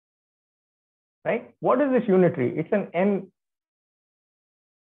 right? What is this unitary? It's an n.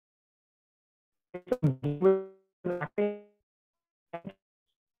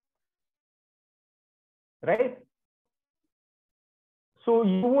 Right? So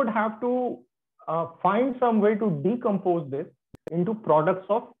you would have to find some way to decompose this into products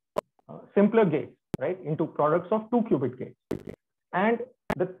of simpler gates, right? Into products of 2-qubit gates. And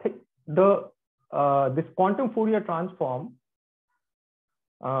this quantum Fourier transform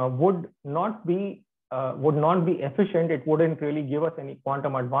would not be efficient. It wouldn't really give us any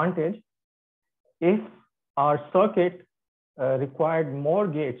quantum advantage if our circuit required more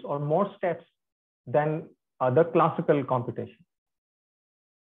gates or more steps than other classical computation.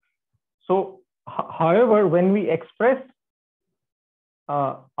 So, however, when we express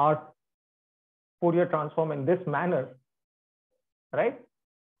our Fourier transform in this manner, right?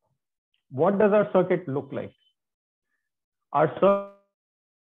 What does our circuit look like? Our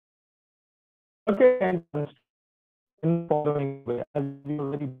circuit can be in the following way, as we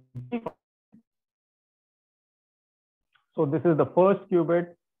already defined. So this is the first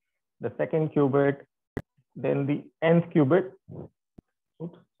qubit, the second qubit, then the nth qubit.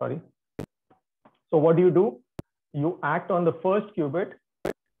 Oops, sorry. So what do? You act on the first qubit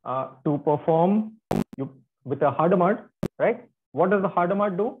to perform with a Hadamard, right? What does the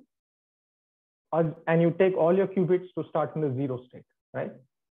Hadamard do? And you take all your qubits to start in the 0 state, right?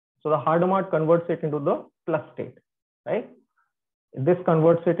 So the Hadamard converts it into the plus state, right? This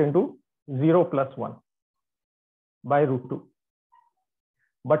converts it into 0 plus 1 by √2.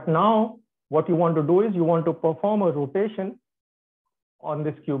 But now what you want to do is you want to perform a rotation on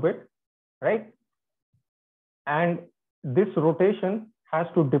this qubit, right? And this rotation has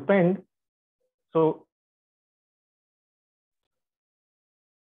to depend. So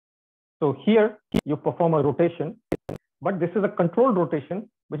here you perform a rotation, but this is a controlled rotation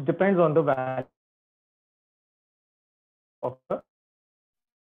which depends on the value of the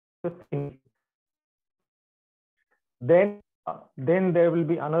thing. Then there will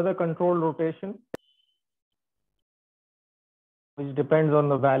be another controlled rotation which depends on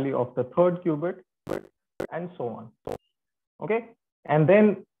the value of the third qubit, and so on. Okay, and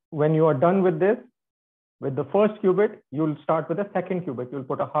then when you are done with this, with the first qubit, you'll start with the second qubit. You'll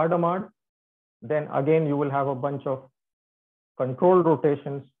put a Hadamard. Then again, you will have a bunch of controlled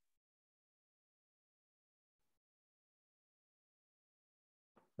rotations.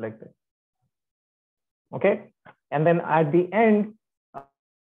 Like this. Okay, and then at the end,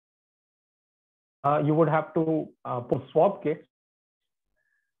 you would have to put swap gates.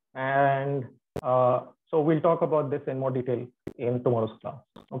 And so we'll talk about this in more detail in tomorrow's class.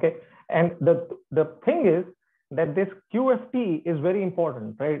 Okay, and the thing is that this QFT is very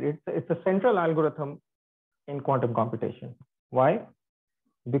important, right? It's a central algorithm in quantum computation. Why?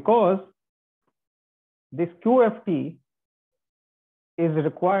 Because this QFT is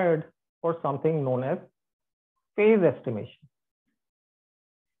required for something known as phase estimation,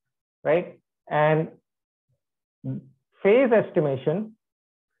 right? And phase estimation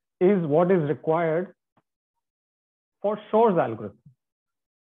is what is required for Shor's algorithm.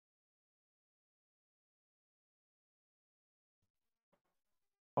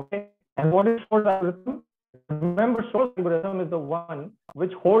 Okay, and what is Shor's algorithm? Remember, Shor's algorithm is the one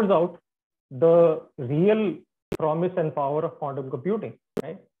which holds out the real promise and power of quantum computing,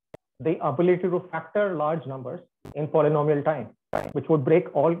 right? The ability to factor large numbers in polynomial time, which would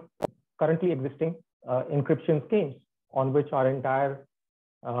break all currently existing encryption schemes on which our entire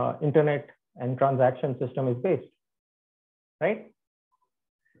internet and transaction system is based, right?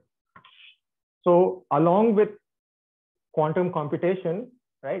 So along with quantum computation,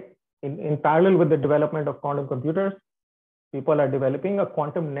 right, in parallel with the development of quantum computers, people are developing a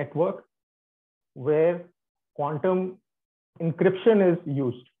quantum network where quantum encryption is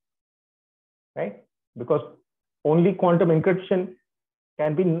used, right? Because only quantum encryption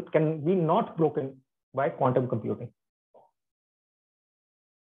can be not broken by quantum computing,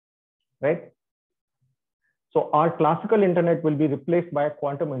 right? So our classical internet will be replaced by a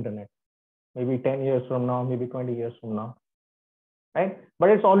quantum internet, maybe 10 years from now, maybe 20 years from now, right?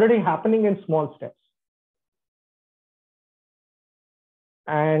 But it's already happening in small steps.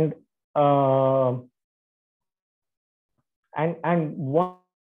 And once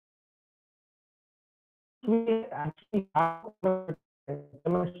we actually have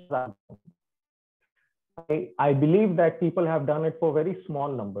I believe that people have done it for very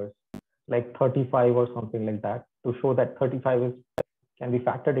small numbers, like 35 or something like that, to show that 35 can be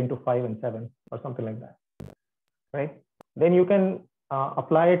factored into 5 and 7 or something like that, right? Then you can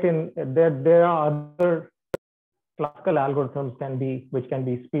apply it in there are other classical algorithms which can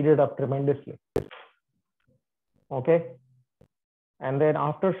be speeded up tremendously. Okay. And then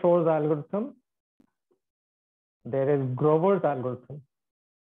after Shor's algorithm, there is Grover's algorithm.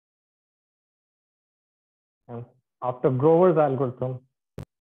 And after Grover's algorithm,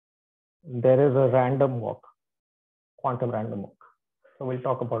 there is a random walk, quantum random walk. So we'll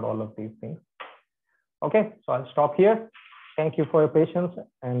talk about all of these things. Okay, so I'll stop here. Thank you for your patience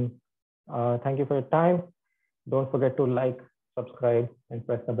and thank you for your time. Don't forget to like, subscribe, and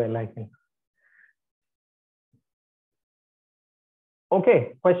press the bell icon.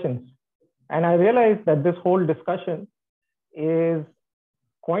 Okay, questions. And I realized that this whole discussion is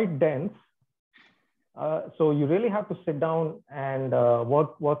quite dense. So you really have to sit down and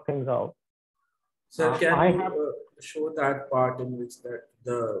work things out. Sir, can you show that part in which that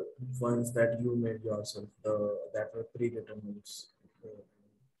the ones that you made yourself, that were pre-written notes?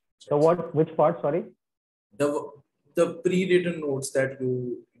 So what? Which part? Sorry. The pre-written notes that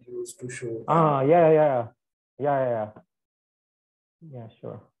you used to show. Yeah,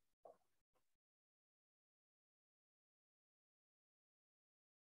 sure.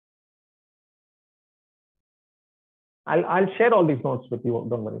 I'll share all these notes with you.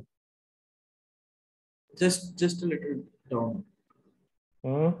 Don't worry. Just a little down.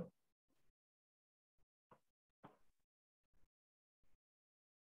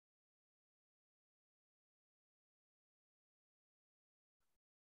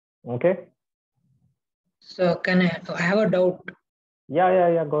 Okay. So can I have a doubt?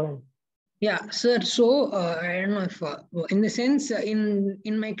 Yeah. Go ahead. Yeah, sir. So I don't know if, in the sense, in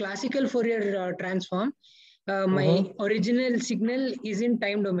my classical Fourier transform, my original signal is in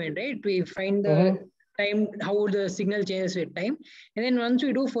time domain, right? We find the time, how the signal changes with time, and then once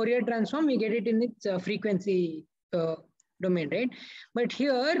we do Fourier transform, we get it in its frequency domain, right? But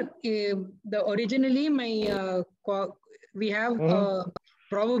here, the originally my we have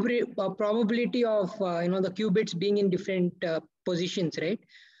probability of the qubits being in different positions, right?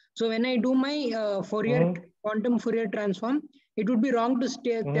 So when I do my Fourier quantum Fourier transform, it would be wrong to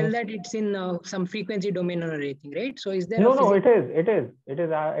tell that it's in some frequency domain or anything, right? So is there no, it is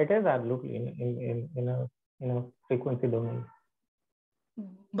absolutely in a frequency domain.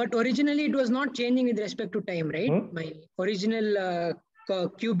 But originally it was not changing with respect to time, right? My original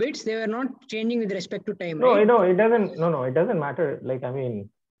qubits, they were not changing with respect to time, right? No, it doesn't. No, it doesn't matter. Like, I mean,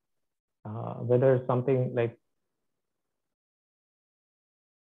 whether something like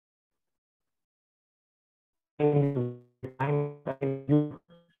you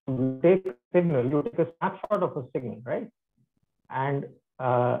take a signal, you take a snapshot of a signal, right? And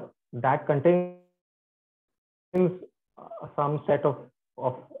that contains some set of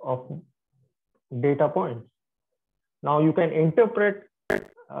data points. Now you can interpret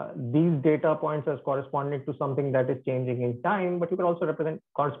these data points as corresponding to something that is changing in time, but you can also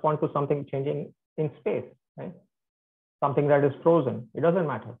correspond to something changing in space, right? Something that is frozen. It doesn't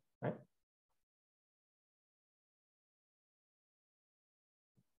matter, right?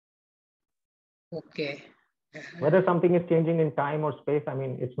 Okay. Whether something is changing in time or space, I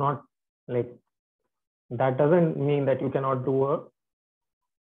mean, it's not like, that doesn't mean that you cannot do a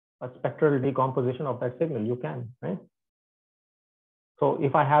spectral decomposition of that signal. You can, right? So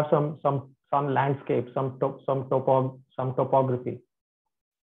if I have some landscape, some topography,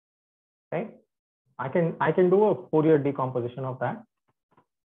 right? I can do a Fourier decomposition of that,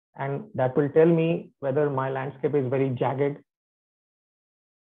 and that will tell me whether my landscape is very jagged,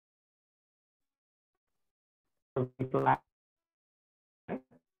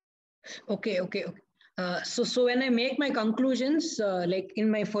 Okay. So when I make my conclusions, like in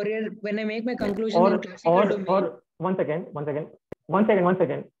my Fourier, when I make my conclusions in classical domain. Or one second.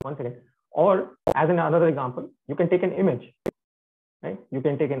 Or as in another example, you can take an image, right? You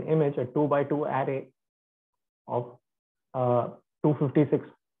can take an image, a 2x2 array of 256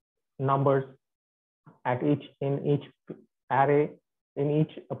 numbers in each array, in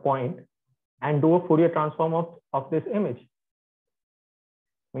each point, and do a Fourier transform of this image.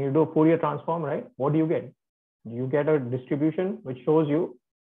 When you do a Fourier transform, right, what do you get? You get a distribution which shows you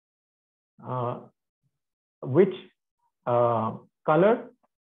which color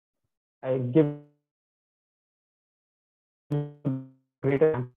gives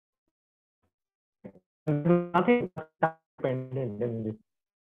greater. Nothing dependent in this,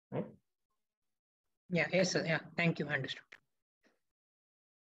 right? Yeah, yes, sir. Yeah, thank you. Understood.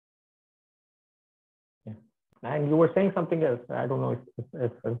 Yeah. And you were saying something else. I don't know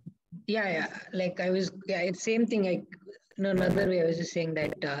if yeah, like I was, it's same thing. Like in another way, I was just saying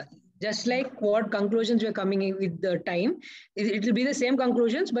that just like what conclusions were coming in with the time, it will be the same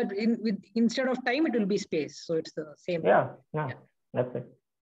conclusions, but instead of time, it will be space. So it's the same. Yeah, that's it.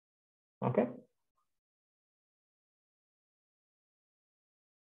 Okay.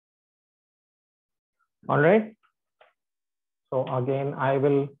 All right. So again, I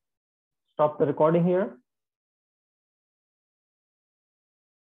will stop the recording here.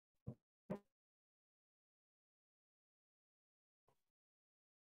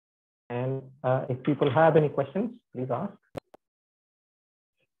 And if people have any questions, please ask.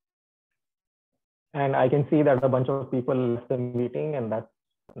 And I can see that a bunch of people left the meeting, and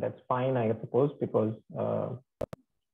that's fine, I suppose, because